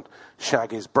girlfriend shag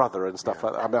his brother and stuff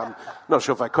like that. I mean, I'm not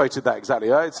sure if I quoted that exactly.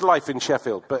 It's life in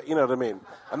Sheffield, but you know what I mean.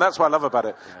 And that's what I love about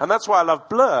it. Yeah. And that's why I love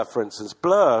Blur, for instance.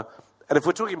 Blur, and if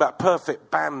we're talking about perfect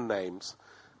band names,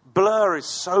 Blur is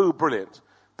so brilliant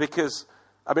because,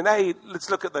 I mean, let's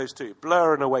look at those two,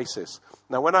 Blur and Oasis.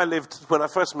 Now, when I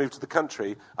first moved to the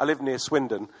country, I lived near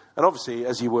Swindon, and obviously,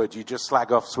 as you would, you just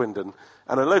slag off Swindon,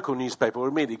 and a local newspaper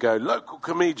would immediately go, local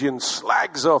comedian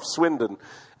slags off Swindon.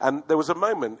 And there was a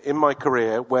moment in my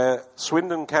career where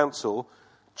Swindon Council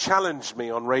challenged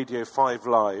me on Radio 5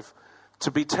 Live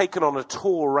to be taken on a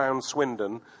tour around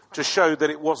Swindon to show that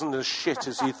it wasn't as shit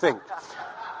as you think.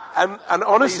 And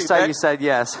honestly, you said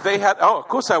yes. They had. Oh, of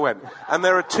course I went. And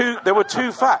there were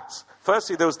two facts.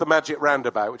 Firstly, there was the Magic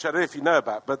Roundabout, which I don't know if you know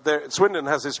about, but Swindon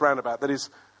has this roundabout that is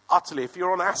utterly. If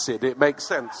you're on acid, it makes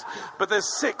sense. But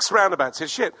there's 6 roundabouts.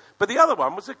 It's shit. But the other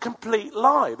one was a complete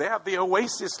lie. They have the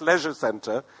Oasis Leisure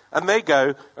Centre, and they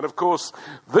go. And of course,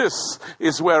 this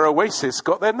is where Oasis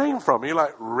got their name from. And you're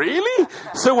like, really?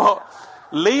 So what?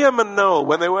 Liam and Noel,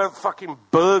 when they weren't fucking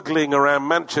burgling around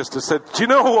Manchester, said, do you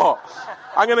know what?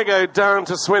 I'm going to go down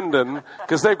to Swindon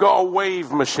because they've got a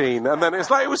wave machine. And then it's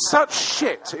like, it was such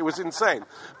shit. It was insane.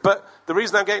 But the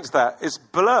reason I'm getting to that is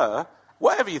Blur,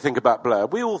 whatever you think about Blur,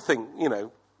 we all think, you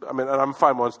know, I mean, and I'm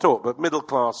fine ones talk, but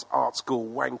middle-class art school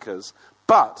wankers.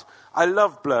 But I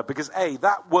love Blur because,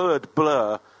 that word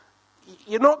Blur,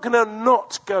 you're not going to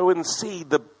not go and see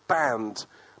the band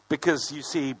because you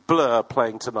see Blur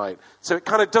playing tonight. So it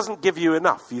kind of doesn't give you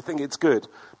enough. You think it's good.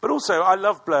 But also, I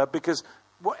love Blur because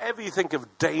whatever you think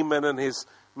of Damon and his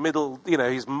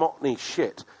his motley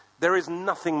shit, there is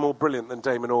nothing more brilliant than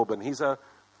Damon Albarn. He's a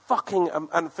fucking,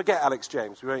 and forget Alex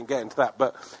James, we won't get into that,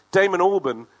 but Damon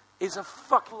Albarn is a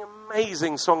fucking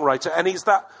amazing songwriter, and he's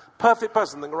that perfect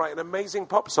person that can write an amazing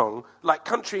pop song like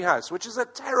Country House, which is a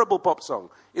terrible pop song.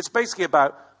 It's basically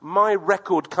about my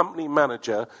record company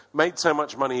manager made so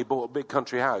much money he bought a big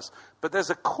country house. But there's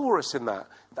a chorus in that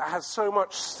has so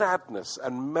much sadness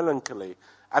and melancholy,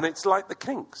 and it's like the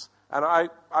Kinks. And I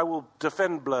will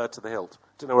defend Blur to the hilt.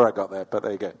 Don't know where I got there, but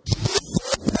there you go.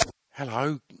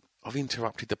 Hello, I've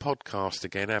interrupted the podcast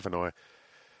again, haven't I?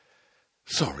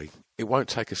 Sorry, it won't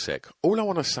take a sec. All I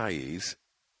want to say is,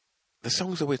 the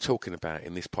songs that we're talking about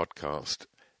in this podcast,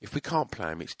 if we can't play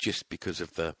them, it's just because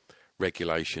of the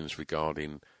regulations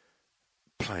regarding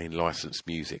playing licensed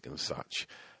music and such.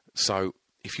 So,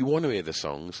 if you want to hear the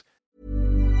songs...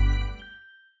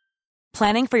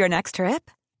 Planning for your next trip?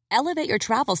 Elevate your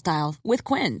travel style with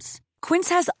Quince. Quince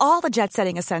has all the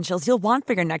jet-setting essentials you'll want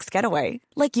for your next getaway,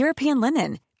 like European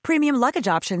linen, premium luggage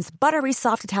options, buttery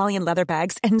soft Italian leather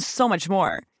bags, and so much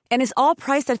more. And is all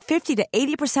priced at 50 to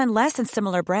 80% less than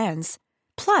similar brands.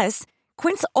 Plus,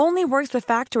 Quince only works with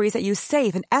factories that use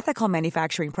safe and ethical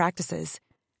manufacturing practices.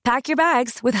 Pack your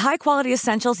bags with high-quality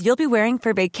essentials you'll be wearing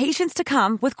for vacations to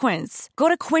come with Quince. Go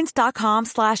to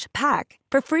quince.com/pack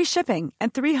for free shipping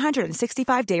and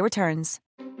 365-day returns.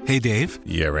 Hey, Dave.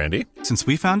 Yeah, Randy. Since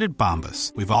we founded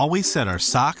Bombas, we've always said our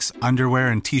socks, underwear,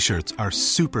 and T-shirts are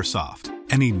super soft.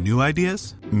 Any new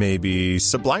ideas? Maybe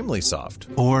sublimely soft.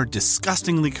 Or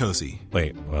disgustingly cozy.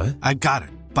 Wait, what? I got it.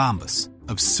 Bombas.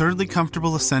 Absurdly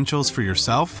comfortable essentials for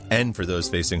yourself and for those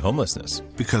facing homelessness.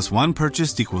 Because one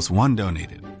purchased equals one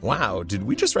donated. Wow, did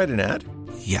we just write an ad?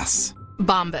 Yes.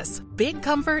 Bombas. Big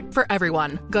comfort for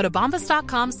everyone. Go to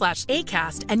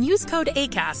bombas.com/ACAST and use code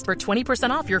ACAST for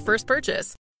 20% off your first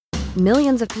purchase.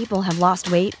 Millions of people have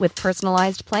lost weight with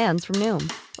personalized plans from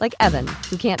Noom. Like Evan,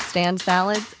 who can't stand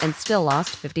salads and still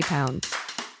lost 50 pounds.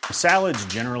 Salads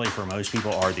generally for most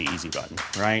people are the easy button,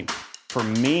 right? For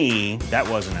me, that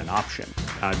wasn't an option.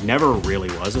 I never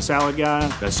really was a salad guy.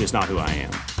 That's just not who I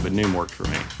am. But Noom worked for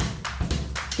me.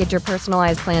 Get your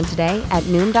personalized plan today at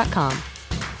Noom.com.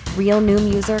 Real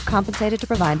Noom user compensated to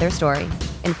provide their story.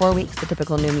 In 4 weeks, the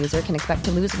typical Noom user can expect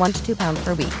to lose 1 to 2 pounds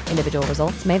per week. Individual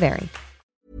results may vary.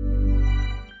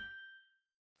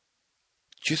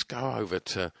 Just go over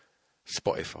to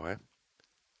Spotify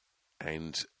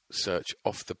and search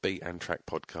Off the Beat and Track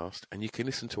podcast, and you can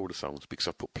listen to all the songs because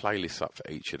I've put playlists up for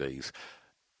each of these.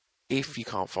 If you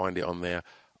can't find it on there,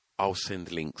 I'll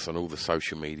send links on all the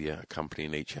social media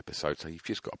accompanying each episode, so you've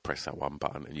just got to press that one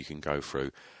button and you can go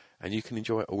through and you can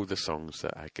enjoy all the songs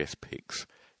that our guest picks.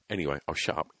 Anyway, I'll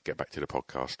shut up, get back to the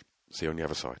podcast. See you on the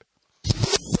other side.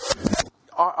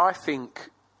 I think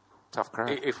Tough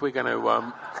crowd. If we're going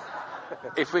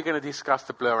to discuss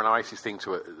the Blur and Oasis thing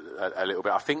to a little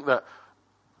bit, I think that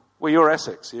Well, you're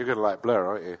Essex. You're going to like Blur,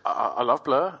 aren't you? I love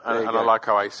Blur, and I like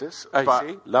Oasis.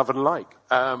 See? Love and like.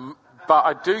 But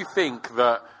I do think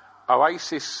that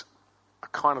Oasis are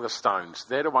kind of the Stones.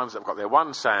 They're the ones that have got their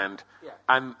one sound,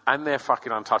 and they're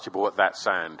fucking untouchable at that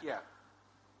sound. Yeah.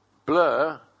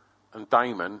 Blur and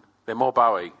Damon, they're more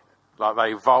Bowie. Like,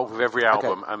 they evolve with every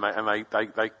album, and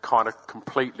they kind of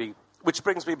completely... Which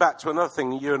brings me back to another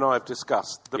thing you and I have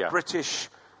discussed. The British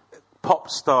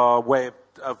pop star way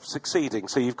of succeeding.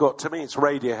 So you've got, to me, it's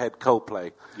Radiohead,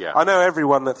 Coldplay. Yeah. I know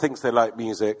everyone that thinks they like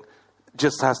music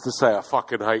just has to say, I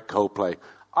fucking hate Coldplay.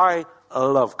 I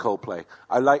love Coldplay.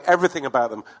 I like everything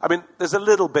about them. I mean, there's a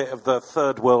little bit of the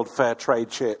third world fair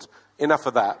trade shit. Enough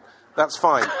of that. That's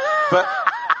fine.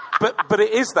 But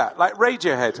it is that. Like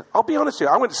Radiohead, I'll be honest with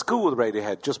you, I went to school with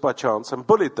Radiohead just by chance and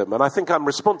bullied them, and I think I'm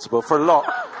responsible for a lot.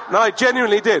 No, I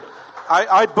genuinely did.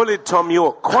 I bullied Tom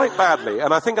York quite badly,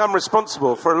 and I think I'm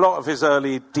responsible for a lot of his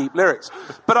early deep lyrics.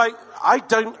 But I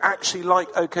don't actually like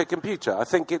OK Computer. I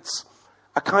think it's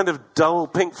a kind of dull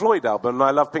Pink Floyd album, and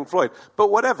I love Pink Floyd. But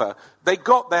whatever. They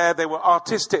got there, they were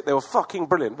artistic, they were fucking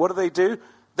brilliant. What do?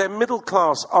 They're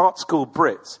middle-class art school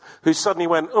Brits who suddenly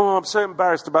went, oh, I'm so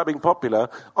embarrassed about being popular.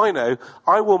 I know,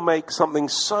 I will make something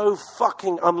so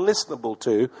fucking unlistenable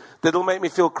to that it'll make me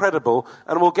feel credible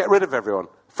and we'll get rid of everyone.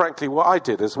 Frankly, what I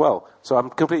did as well. So I'm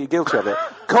completely guilty of it.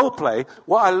 Coldplay,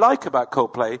 what I like about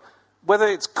Coldplay, whether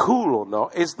it's cool or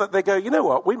not, is that they go, you know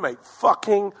what, we make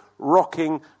fucking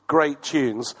rocking great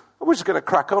tunes, and we're just going to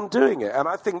crack on doing it. And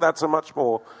I think that's a much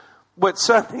more, well,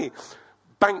 certainly...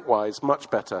 bank-wise, much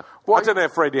better. I don't know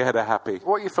if Radiohead are happy.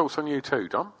 What are your thoughts on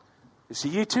U2, Dom? You see,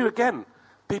 U2 again.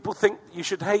 People think you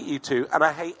should hate U2, and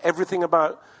I hate everything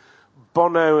about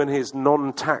Bono and his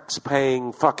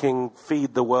non-tax-paying fucking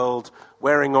feed the world,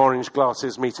 wearing orange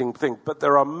glasses, meeting thing. But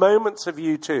there are moments of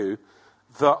U2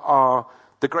 that are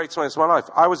the greatest moments of my life.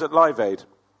 I was at Live Aid,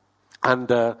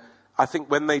 and I think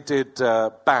when they did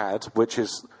Bad, which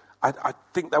is... I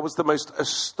think that was the most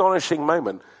astonishing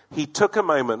moment. He took a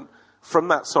moment... from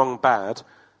that song Bad,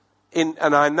 and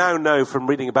I now know from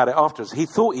reading about it afterwards, he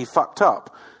thought he fucked up.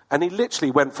 And he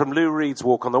literally went from Lou Reed's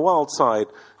Walk on the Wild Side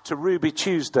to Ruby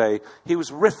Tuesday. He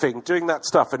was riffing, doing that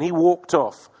stuff, and he walked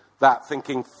off that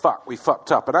thinking, fuck, we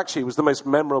fucked up. And actually, it was the most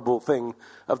memorable thing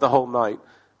of the whole night.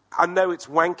 I know it's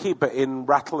wanky, but in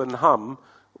Rattle and Hum,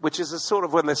 which is a sort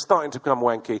of when they're starting to become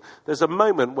wanky, there's a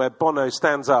moment where Bono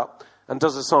stands up and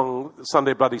does a song,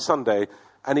 Sunday Bloody Sunday,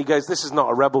 and he goes, this is not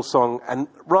a rebel song. And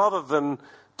rather than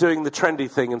doing the trendy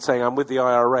thing and saying, I'm with the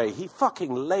IRA, he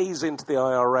fucking lays into the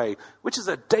IRA, which is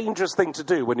a dangerous thing to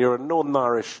do when you're a Northern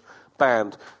Irish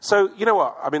band. So, you know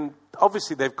what? I mean,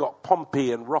 obviously they've got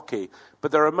Pompey and Rocky,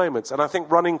 but there are moments. And I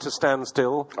think Running to Stand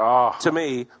Still, to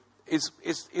me, is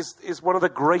one of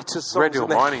the greatest songs in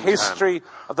the history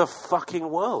of the fucking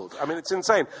world. I mean, it's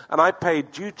insane. And I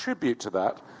paid due tribute to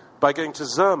that by going to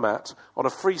Zermatt on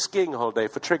a free skiing holiday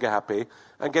for Trigger Happy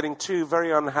and getting two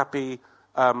very unhappy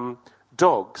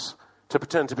dogs to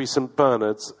pretend to be St.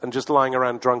 Bernards and just lying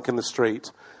around drunk in the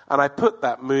street. And I put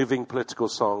that moving political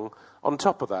song on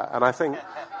top of that. And I think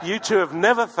you two have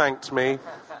never thanked me,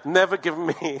 never given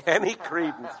me any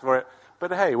credence for it.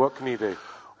 But hey, what can you do?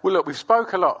 Well, look, we've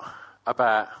spoke a lot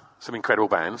about some incredible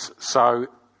bands. So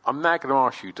I'm now going to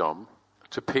ask you, Dom,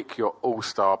 to pick your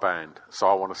all-star band. So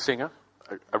I want a singer,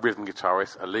 a rhythm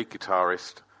guitarist, a lead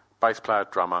guitarist, bass player,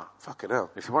 drummer. Fucking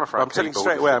hell. If you want to throw I'm telling you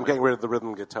straight away, I'm getting rid of the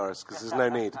rhythm guitarist because there's no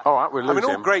need. All right, we'll lose I mean,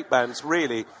 all him. great bands,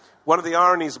 really. One of the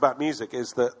ironies about music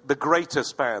is that the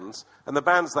greatest bands and the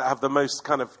bands that have the most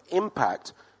kind of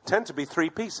impact tend to be three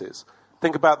pieces.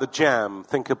 Think about The Jam.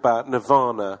 Think about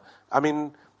Nirvana. I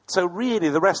mean, so really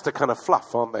the rest are kind of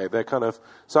fluff, aren't they? They're kind of...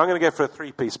 So I'm going to go for a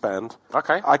three-piece band.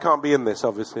 Okay. I can't be in this,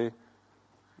 obviously.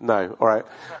 No, all right.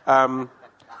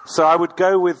 So I would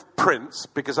go with Prince,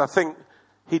 because I think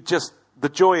he just... The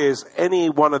joy is, any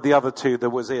one of the other two that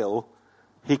was ill,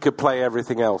 he could play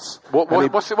everything else.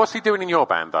 What's he doing in your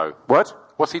band, though?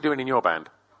 What? What's he doing in your band?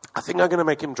 I think I'm going to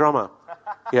make him drummer.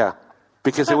 Yeah.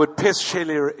 Because it would piss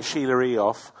Sheila E.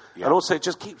 off. Yeah. And also it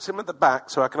just keeps him at the back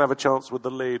so I can have a chance with the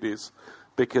ladies.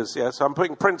 Because, yeah, so I'm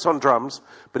putting Prince on drums,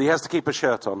 but he has to keep a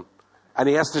shirt on. And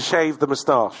he has to shave the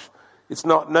moustache. It's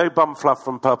no bum fluff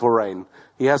from Purple Rain.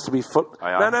 He has to be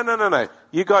No.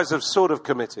 You guys have sort of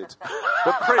committed.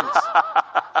 But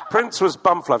Prince was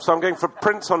bum fluff. So I'm going for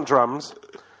Prince on drums.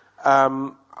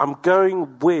 I'm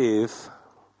going with...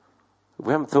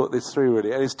 We haven't thought this through,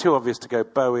 really. And it's too obvious to go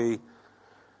Bowie.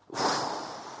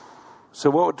 So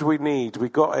what do we need?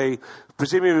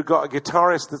 Presumably we've got a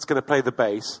guitarist that's going to play the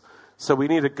bass. So we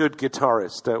need a good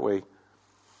guitarist, don't we?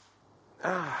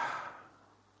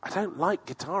 I don't like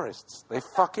guitarists. They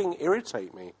fucking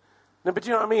irritate me. No, but do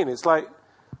you know what I mean? It's like,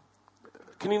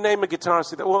 can you name a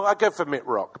guitarist? Well, I go for Mitt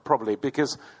Rock, probably,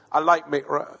 because I like Mitt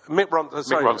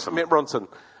Ronson.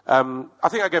 I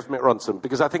think I go for Mitt Ronson,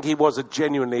 because I think he was a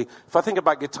genuinely... If I think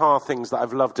about guitar things that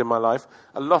I've loved in my life,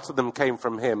 a lot of them came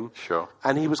from him. Sure.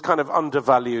 And he was kind of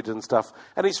undervalued and stuff.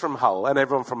 And he's from Hull, and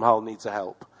everyone from Hull needs a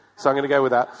help. So I'm going to go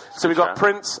with that. So we've got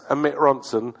Prince and Mitt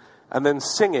Ronson, and then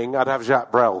singing, I'd have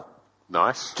Jacques Brel.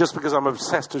 Nice. Just because I'm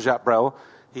obsessed with Jacques Brel.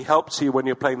 He helps you when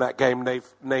you're playing that game,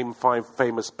 name 5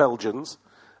 famous Belgians.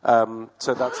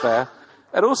 So that's there.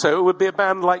 And also, it would be a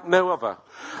band like no other.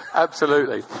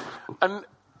 Absolutely. And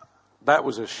that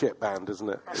was a shit band, isn't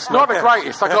it? It's not the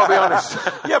greatest, I've got to be honest.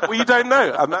 Yeah, but you don't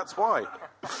know, and that's why.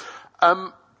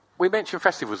 We mentioned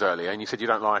festivals earlier, and you said you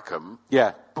don't like them.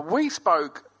 Yeah. But we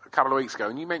spoke a couple of weeks ago,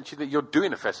 and you mentioned that you're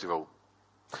doing a festival.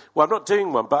 Well, I'm not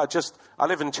doing one, but I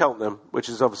live in Cheltenham, which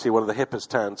is obviously one of the hippest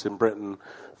towns in Britain.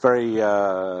 Very,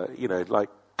 like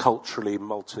culturally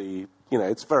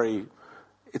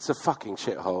it's a fucking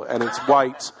shithole, and it's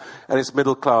white, and it's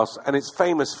middle class, and it's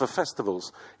famous for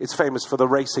festivals. It's famous for the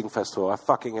racing festival. I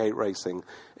fucking hate racing.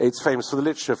 It's famous for the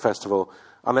literature festival.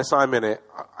 Unless I'm in it,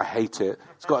 I hate it.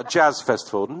 It's got a jazz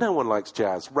festival. No one likes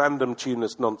jazz. Random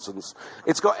tuneless nonsense.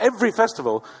 It's got every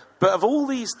festival, but of all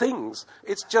these things,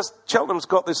 it's just Cheltenham's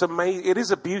got this amazing... It is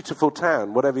a beautiful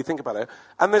town, whatever you think about it,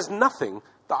 and there's nothing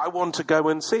that I want to go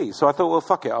and see. So I thought, well,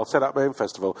 fuck it, I'll set up my own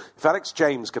festival. If Alex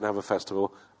James can have a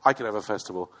festival, I can have a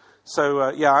festival. So,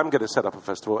 I'm going to set up a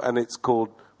festival, and it's called...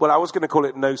 Well, I was going to call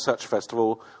it No Such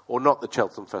Festival, or not the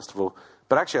Cheltenham Festival,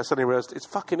 but actually I suddenly realised it's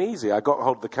fucking easy. I got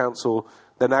hold of the council.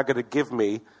 They're now going to give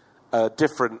me a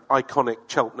different iconic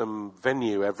Cheltenham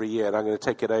venue every year, and I'm going to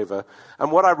take it over.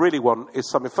 And what I really want is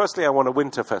something... Firstly, I want a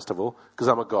winter festival, because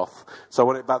I'm a goth. So I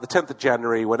want it about the 10th of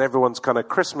January, when everyone's kind of...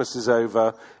 Christmas is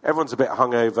over, everyone's a bit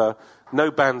hungover, no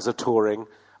bands are touring.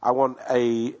 I want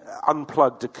a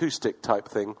unplugged acoustic type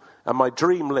thing. And my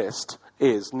dream list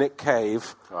is Nick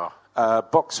Cave,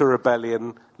 Boxer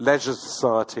Rebellion, Leisure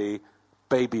Society,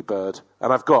 Baby Bird.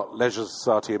 And I've got Leisure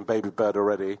Society and Baby Bird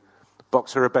already.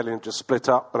 Boxer Rebellion just split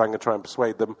up, but I'm going to try and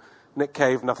persuade them. Nick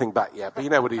Cave, nothing back yet. But you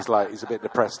know what he's like. He's a bit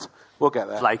depressed. We'll get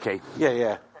there. Flaky.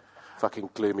 Yeah. Fucking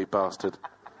gloomy bastard.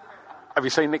 Have you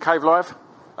seen Nick Cave live?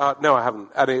 No, I haven't.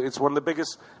 And it's one of the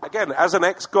biggest... Again, as an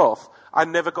ex-goth, I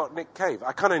never got Nick Cave.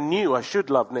 I kind of knew I should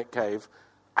love Nick Cave.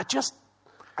 It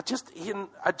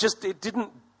didn't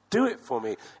do it for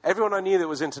me. Everyone I knew that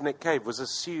was into Nick Cave was a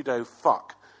pseudo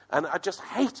fuck. And I just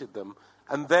hated them.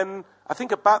 And then, I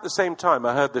think about the same time,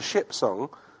 I heard the Ship song,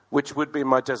 which would be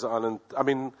my Desert Island... I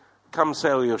mean, Come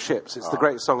Sail Your Ships. It's the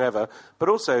greatest song ever. But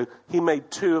also, he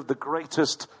made 2 of the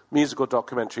greatest musical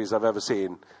documentaries I've ever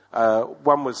seen.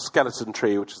 One was Skeleton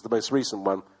Tree, which is the most recent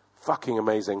one. Fucking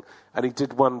amazing. And he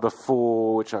did one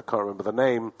before, which I can't remember the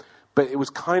name, but it was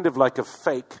kind of like a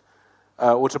fake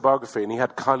autobiography, and he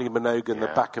had Kylie Minogue in the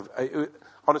back of...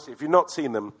 honestly, if you've not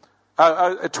seen them...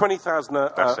 20,000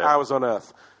 Hours on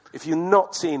Earth. If you've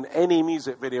not seen any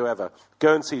music video ever,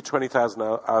 go and see 20,000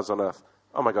 Hours on Earth.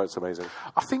 Oh my God, it's amazing.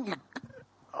 I think you...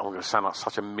 I'm going to sound like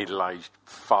such a middle-aged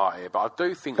fart here, but I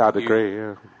do think... I'd agree,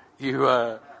 yeah.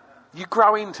 You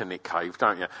grow into Nick Cave,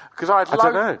 don't you? Because I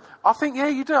don't know. I think, yeah,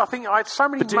 you do. I think I had so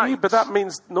many mates. But that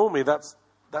means normally that's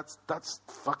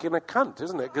fucking a cunt,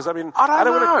 isn't it? Because, I mean, I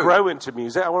don't want to grow into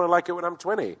music. I want to like it when I'm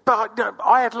 20. But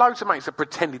I had loads of mates that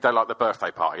pretended they liked the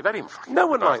birthday party. They didn't fucking No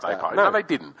one liked liked that. Party. No, they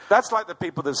didn't. That's like the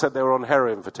people that said they were on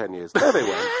heroin for 10 years. No, they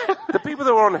weren't. The people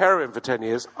that were on heroin for 10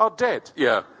 years are dead.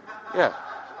 Yeah. Yeah.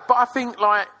 But I think,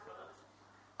 I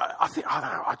don't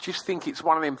know. I just think it's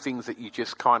one of them things that you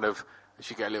just kind of... As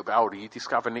you get a little bit older, you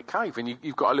discover Nick Cave, and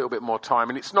you've got a little bit more time,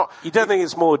 and it's not... You don't think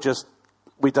it's more just,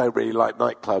 we don't really like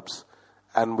nightclubs,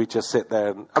 and we just sit there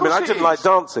and... I mean, I didn't like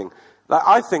dancing. Like,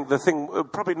 I think the thing,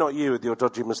 probably not you with your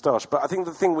dodgy moustache, but I think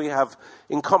the thing we have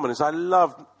in common is I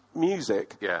love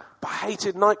music, but I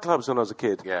hated nightclubs when I was a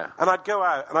kid. Yeah. And I'd go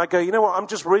out, and I'd go, you know what, I'm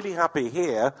just really happy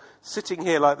here, sitting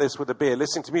here like this with a beer,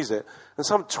 listening to music, and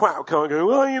some twat will come and go,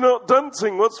 well, you're not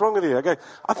dancing, what's wrong with you? I go,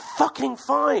 I'm fucking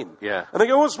fine. Yeah. And they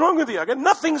go, what's wrong with you? I go,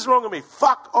 nothing's wrong with me,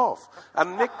 fuck off.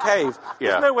 And Nick Cave,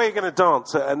 there's no way you're going to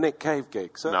dance at a Nick Cave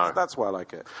gig, so that's why I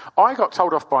like it. I got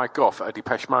told off by a goth at a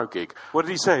Depeche Mode gig. What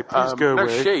did he say? Please go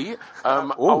away.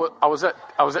 I was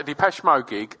at Depeche Mode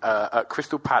gig at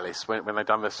Crystal Palace when they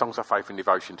done the Songs of Faith and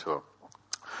Devotion tour.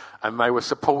 And they were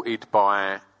supported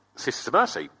by Sisters of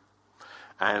Mercy.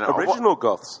 And original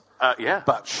goths. Yeah.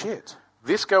 But shit.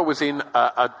 This girl was in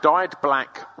a dyed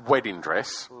black wedding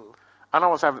dress. And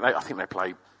I think they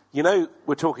played... You know,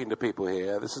 we're talking to people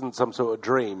here. This isn't some sort of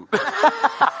dream.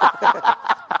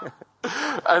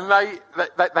 And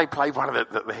they played one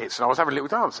of the hits, and I was having a little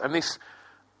dance. And this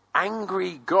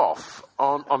angry goth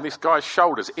on this guy's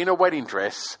shoulders in a wedding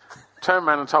dress, turned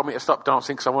around and told me to stop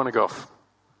dancing because I want a goth.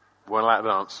 Weren't allowed to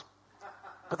dance.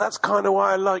 But that's kind of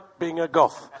why I like being a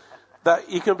goth.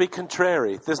 That you can be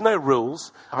contrary. There's no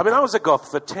rules. I mean, I was a goth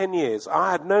for 10 years.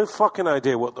 I had no fucking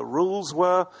idea what the rules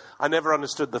were. I never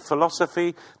understood the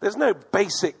philosophy. There's no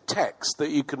basic text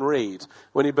that you can read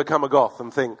when you become a goth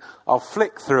and think, I'll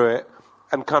flick through it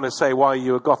and kind of say, why are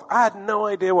you a goth? I had no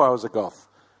idea why I was a goth.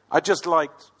 I just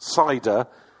liked cider.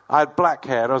 I had black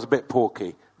hair and I was a bit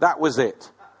porky. That was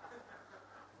it.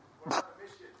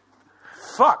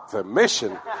 Fuck the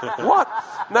Mission. What?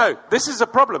 No, this is a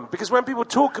problem, because when people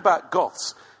talk about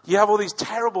goths, you have all these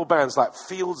terrible bands like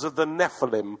Fields of the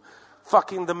Nephilim,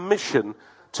 fucking The Mission.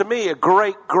 To me,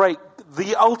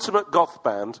 the ultimate goth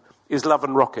band is Love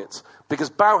and Rockets, because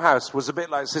Bauhaus was a bit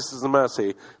like Sisters of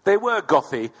Mercy. They were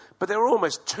gothy, but they were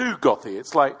almost too gothy.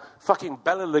 It's like fucking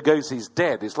Bela Lugosi's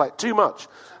Dead. It's like too much.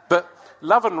 But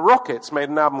Love and Rockets made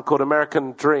an album called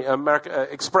American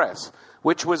Express,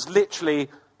 which was literally...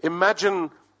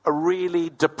 Imagine a really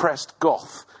depressed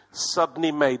goth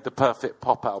suddenly made the perfect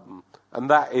pop album, and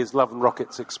that is Love and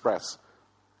Rockets Express.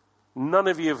 None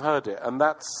of you have heard it, and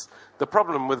that's the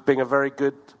problem with being a very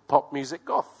good pop music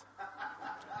goth.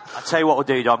 I'll tell you what we'll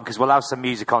do, Dom, because we'll have some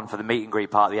music on for the meet and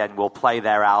greet part at the end. We'll play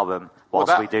their album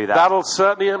whilst we do that. That'll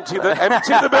certainly empty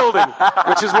the building,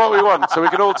 which is what we want, so we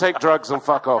can all take drugs and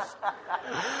fuck off.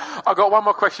 I've got one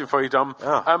more question for you, Dom.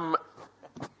 Oh.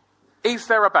 Is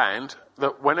there a band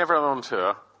that whenever I'm on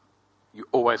tour, you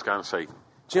always go and see? Do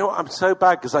you know what? I'm so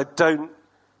bad because I don't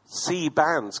see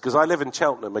bands, because I live in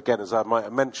Cheltenham, again, as I might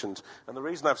have mentioned. And the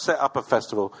reason I've set up a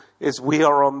festival is we're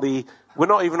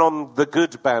not even on the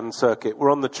good band circuit, we're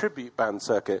on the tribute band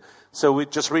circuit. So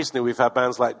we've had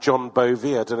bands like John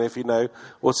Bovey, I don't know if you know,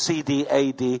 or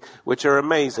CDAD, which are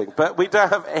amazing. But we don't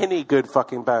have any good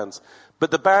fucking bands. But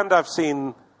the band I've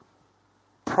seen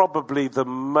probably the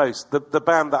most, the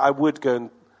band that I would go and...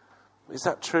 Is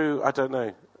that true? I don't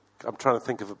know. I'm trying to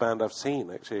think of a band I've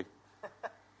seen, actually.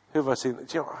 Who have I seen? Do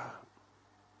you know,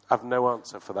 I have no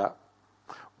answer for that.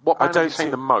 What band have you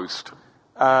seen the most?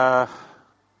 Well,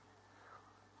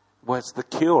 it's The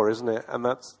Cure, isn't it? And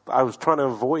I was trying to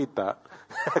avoid that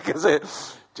because it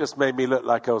just made me look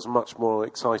like I was much more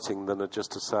exciting than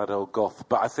just a sad old goth.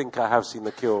 But I think I have seen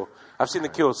The Cure. I've seen The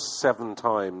Cure 7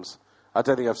 times. I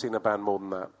don't think I've seen a band more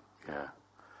than that. Yeah.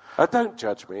 Don't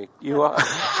judge me. You are.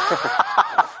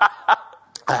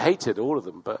 I hated all of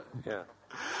them, but yeah.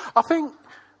 I think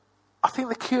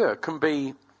The Cure can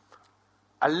be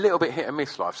a little bit hit and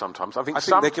miss live sometimes. I think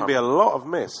they can be a lot of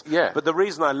miss. Yeah. But the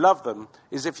reason I love them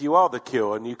is if you are The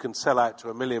Cure and you can sell out to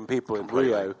 1 million people in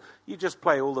Rio, you just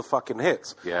play all the fucking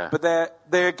hits. Yeah. But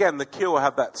they again, The Cure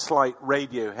have that slight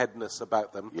Radioheadness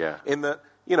about them. Yeah. In that,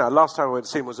 last time I went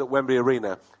to see them was at Wembley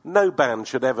Arena. No band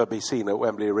should ever be seen at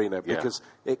Wembley Arena because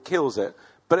it kills it.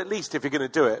 But at least if you're going to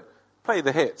do it, play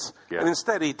the hits. Yeah. And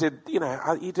instead he did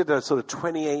a sort of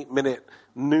 28-minute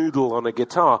noodle on a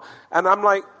guitar. And I'm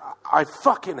like, I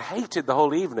fucking hated the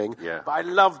whole evening, but I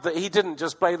loved that he didn't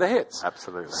just play the hits.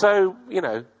 Absolutely. So,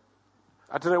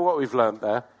 I don't know what we've learned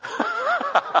there.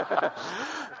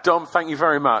 Dom, thank you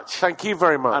very much. Thank you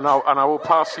very much. And I will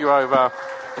pass you over.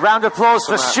 Round of applause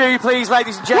for Stu, please,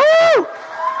 ladies and gentlemen. Woo!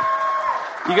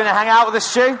 You going to hang out with us,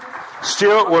 Stu?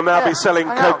 Stuart will now be selling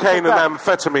cocaine and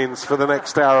amphetamines for the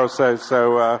next hour or so,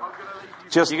 so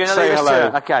just say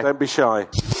hello. Okay. Don't be shy.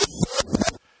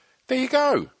 There you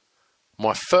go.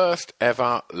 My first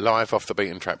ever live Off the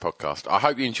Beaten Track podcast. I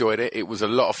hope you enjoyed it. It was a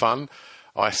lot of fun.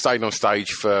 I stayed on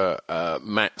stage for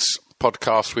Matt's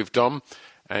podcast with Dom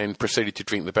and proceeded to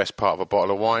drink the best part of a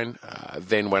bottle of wine,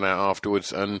 then went out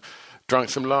afterwards and drank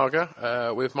some lager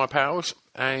with my pals,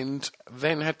 and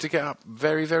then had to get up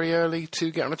very, very early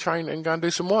to get on a train and go and do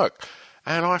some work.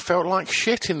 And I felt like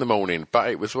shit in the morning, but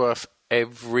it was worth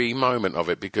every moment of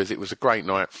it because it was a great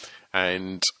night,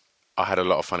 and I had a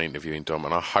lot of fun interviewing Dom,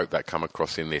 and I hope that come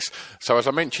across in this. So as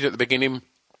I mentioned at the beginning,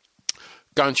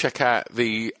 go and check out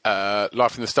the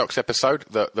Life in the Stocks episode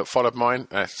that followed mine.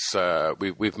 That's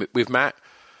with Matt,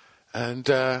 and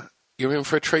you're in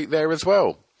for a treat there as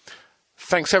well.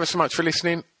 Thanks ever so much for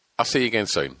listening. I'll see you again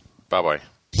soon. Bye-bye.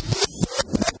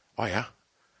 Oh, yeah?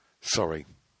 Sorry.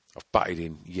 I've butted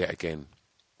in yet again.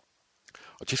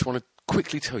 I just want to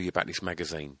quickly tell you about this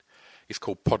magazine. It's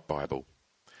called Pod Bible.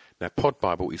 Now, Pod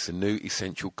Bible is the new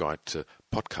essential guide to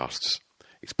podcasts.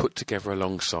 It's put together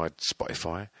alongside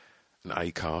Spotify and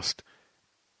Acast,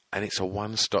 and it's a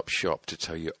one-stop shop to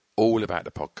tell you all about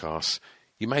the podcasts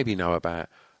you maybe know about,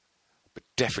 but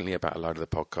definitely about a load of the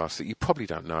podcasts that you probably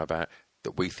don't know about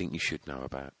that we think you should know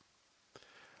about.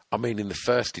 I mean, in the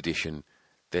first edition,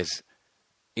 there's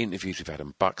interviews with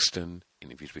Adam Buxton,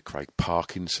 interviews with Craig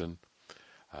Parkinson.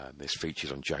 There's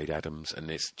features on Jade Adams, and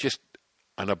there's just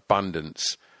an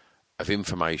abundance of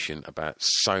information about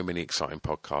so many exciting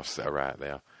podcasts that are out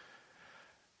there.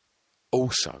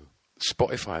 Also,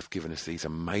 Spotify have given us these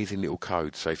amazing little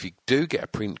codes. So if you do get a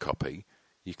print copy,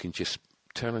 you can just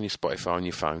turn on your Spotify on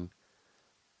your phone,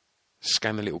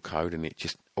 scan the little code, and it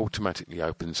just automatically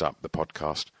opens up the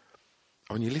podcast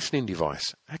on your listening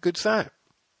device. How good's that?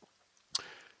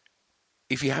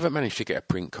 If you haven't managed to get a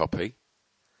print copy,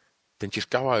 then just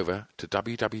go over to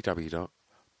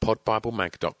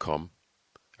www.podbiblemag.com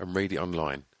and read it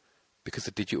online, because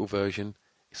the digital version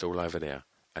is all over there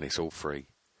and it's all free.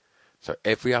 So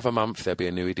every other month there'll be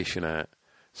a new edition out.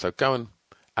 So go and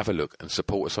have a look and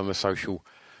support us on the social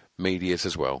medias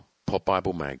as well.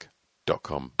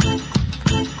 podbiblemag.com.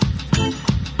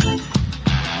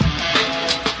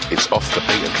 It's Off the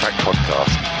Beaten Track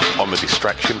podcast on the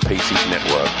Distraction Pieces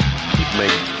Network with me,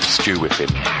 Stu Whiffen.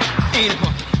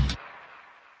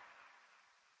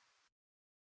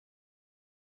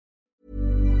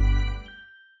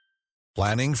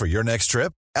 Planning for your next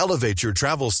trip? Elevate your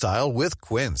travel style with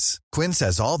Quince. Quince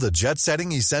has all the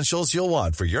jet-setting essentials you'll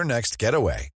want for your next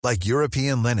getaway, like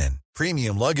European linen,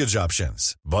 premium luggage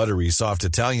options, buttery soft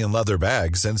Italian leather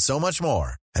bags, and so much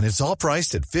more. And it's all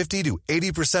priced at 50 to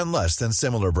 80% less than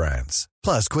similar brands.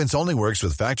 Plus, Quince only works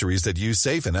with factories that use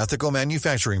safe and ethical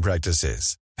manufacturing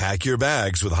practices. Pack your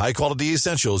bags with high-quality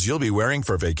essentials you'll be wearing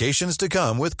for vacations to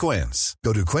come with Quince.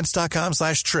 Go to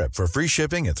quince.com/trip for free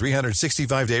shipping and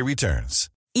 365-day returns.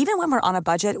 Even when we're on a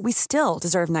budget, we still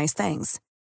deserve nice things.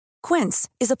 Quince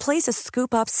is a place to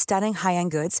scoop up stunning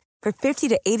high-end goods for 50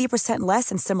 to 80% less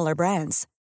than similar brands.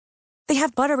 They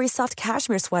have buttery soft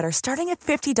cashmere sweaters starting at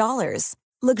 $50,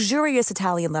 luxurious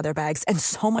Italian leather bags, and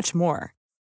so much more.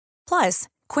 Plus,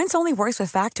 Quince only works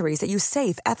with factories that use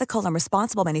safe, ethical, and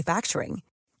responsible manufacturing.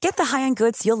 Get the high-end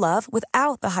goods you'll love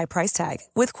without the high price tag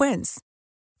with Quince.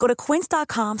 Go to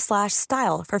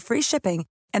quince.com/style for free shipping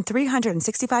and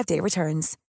 365-day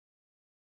returns.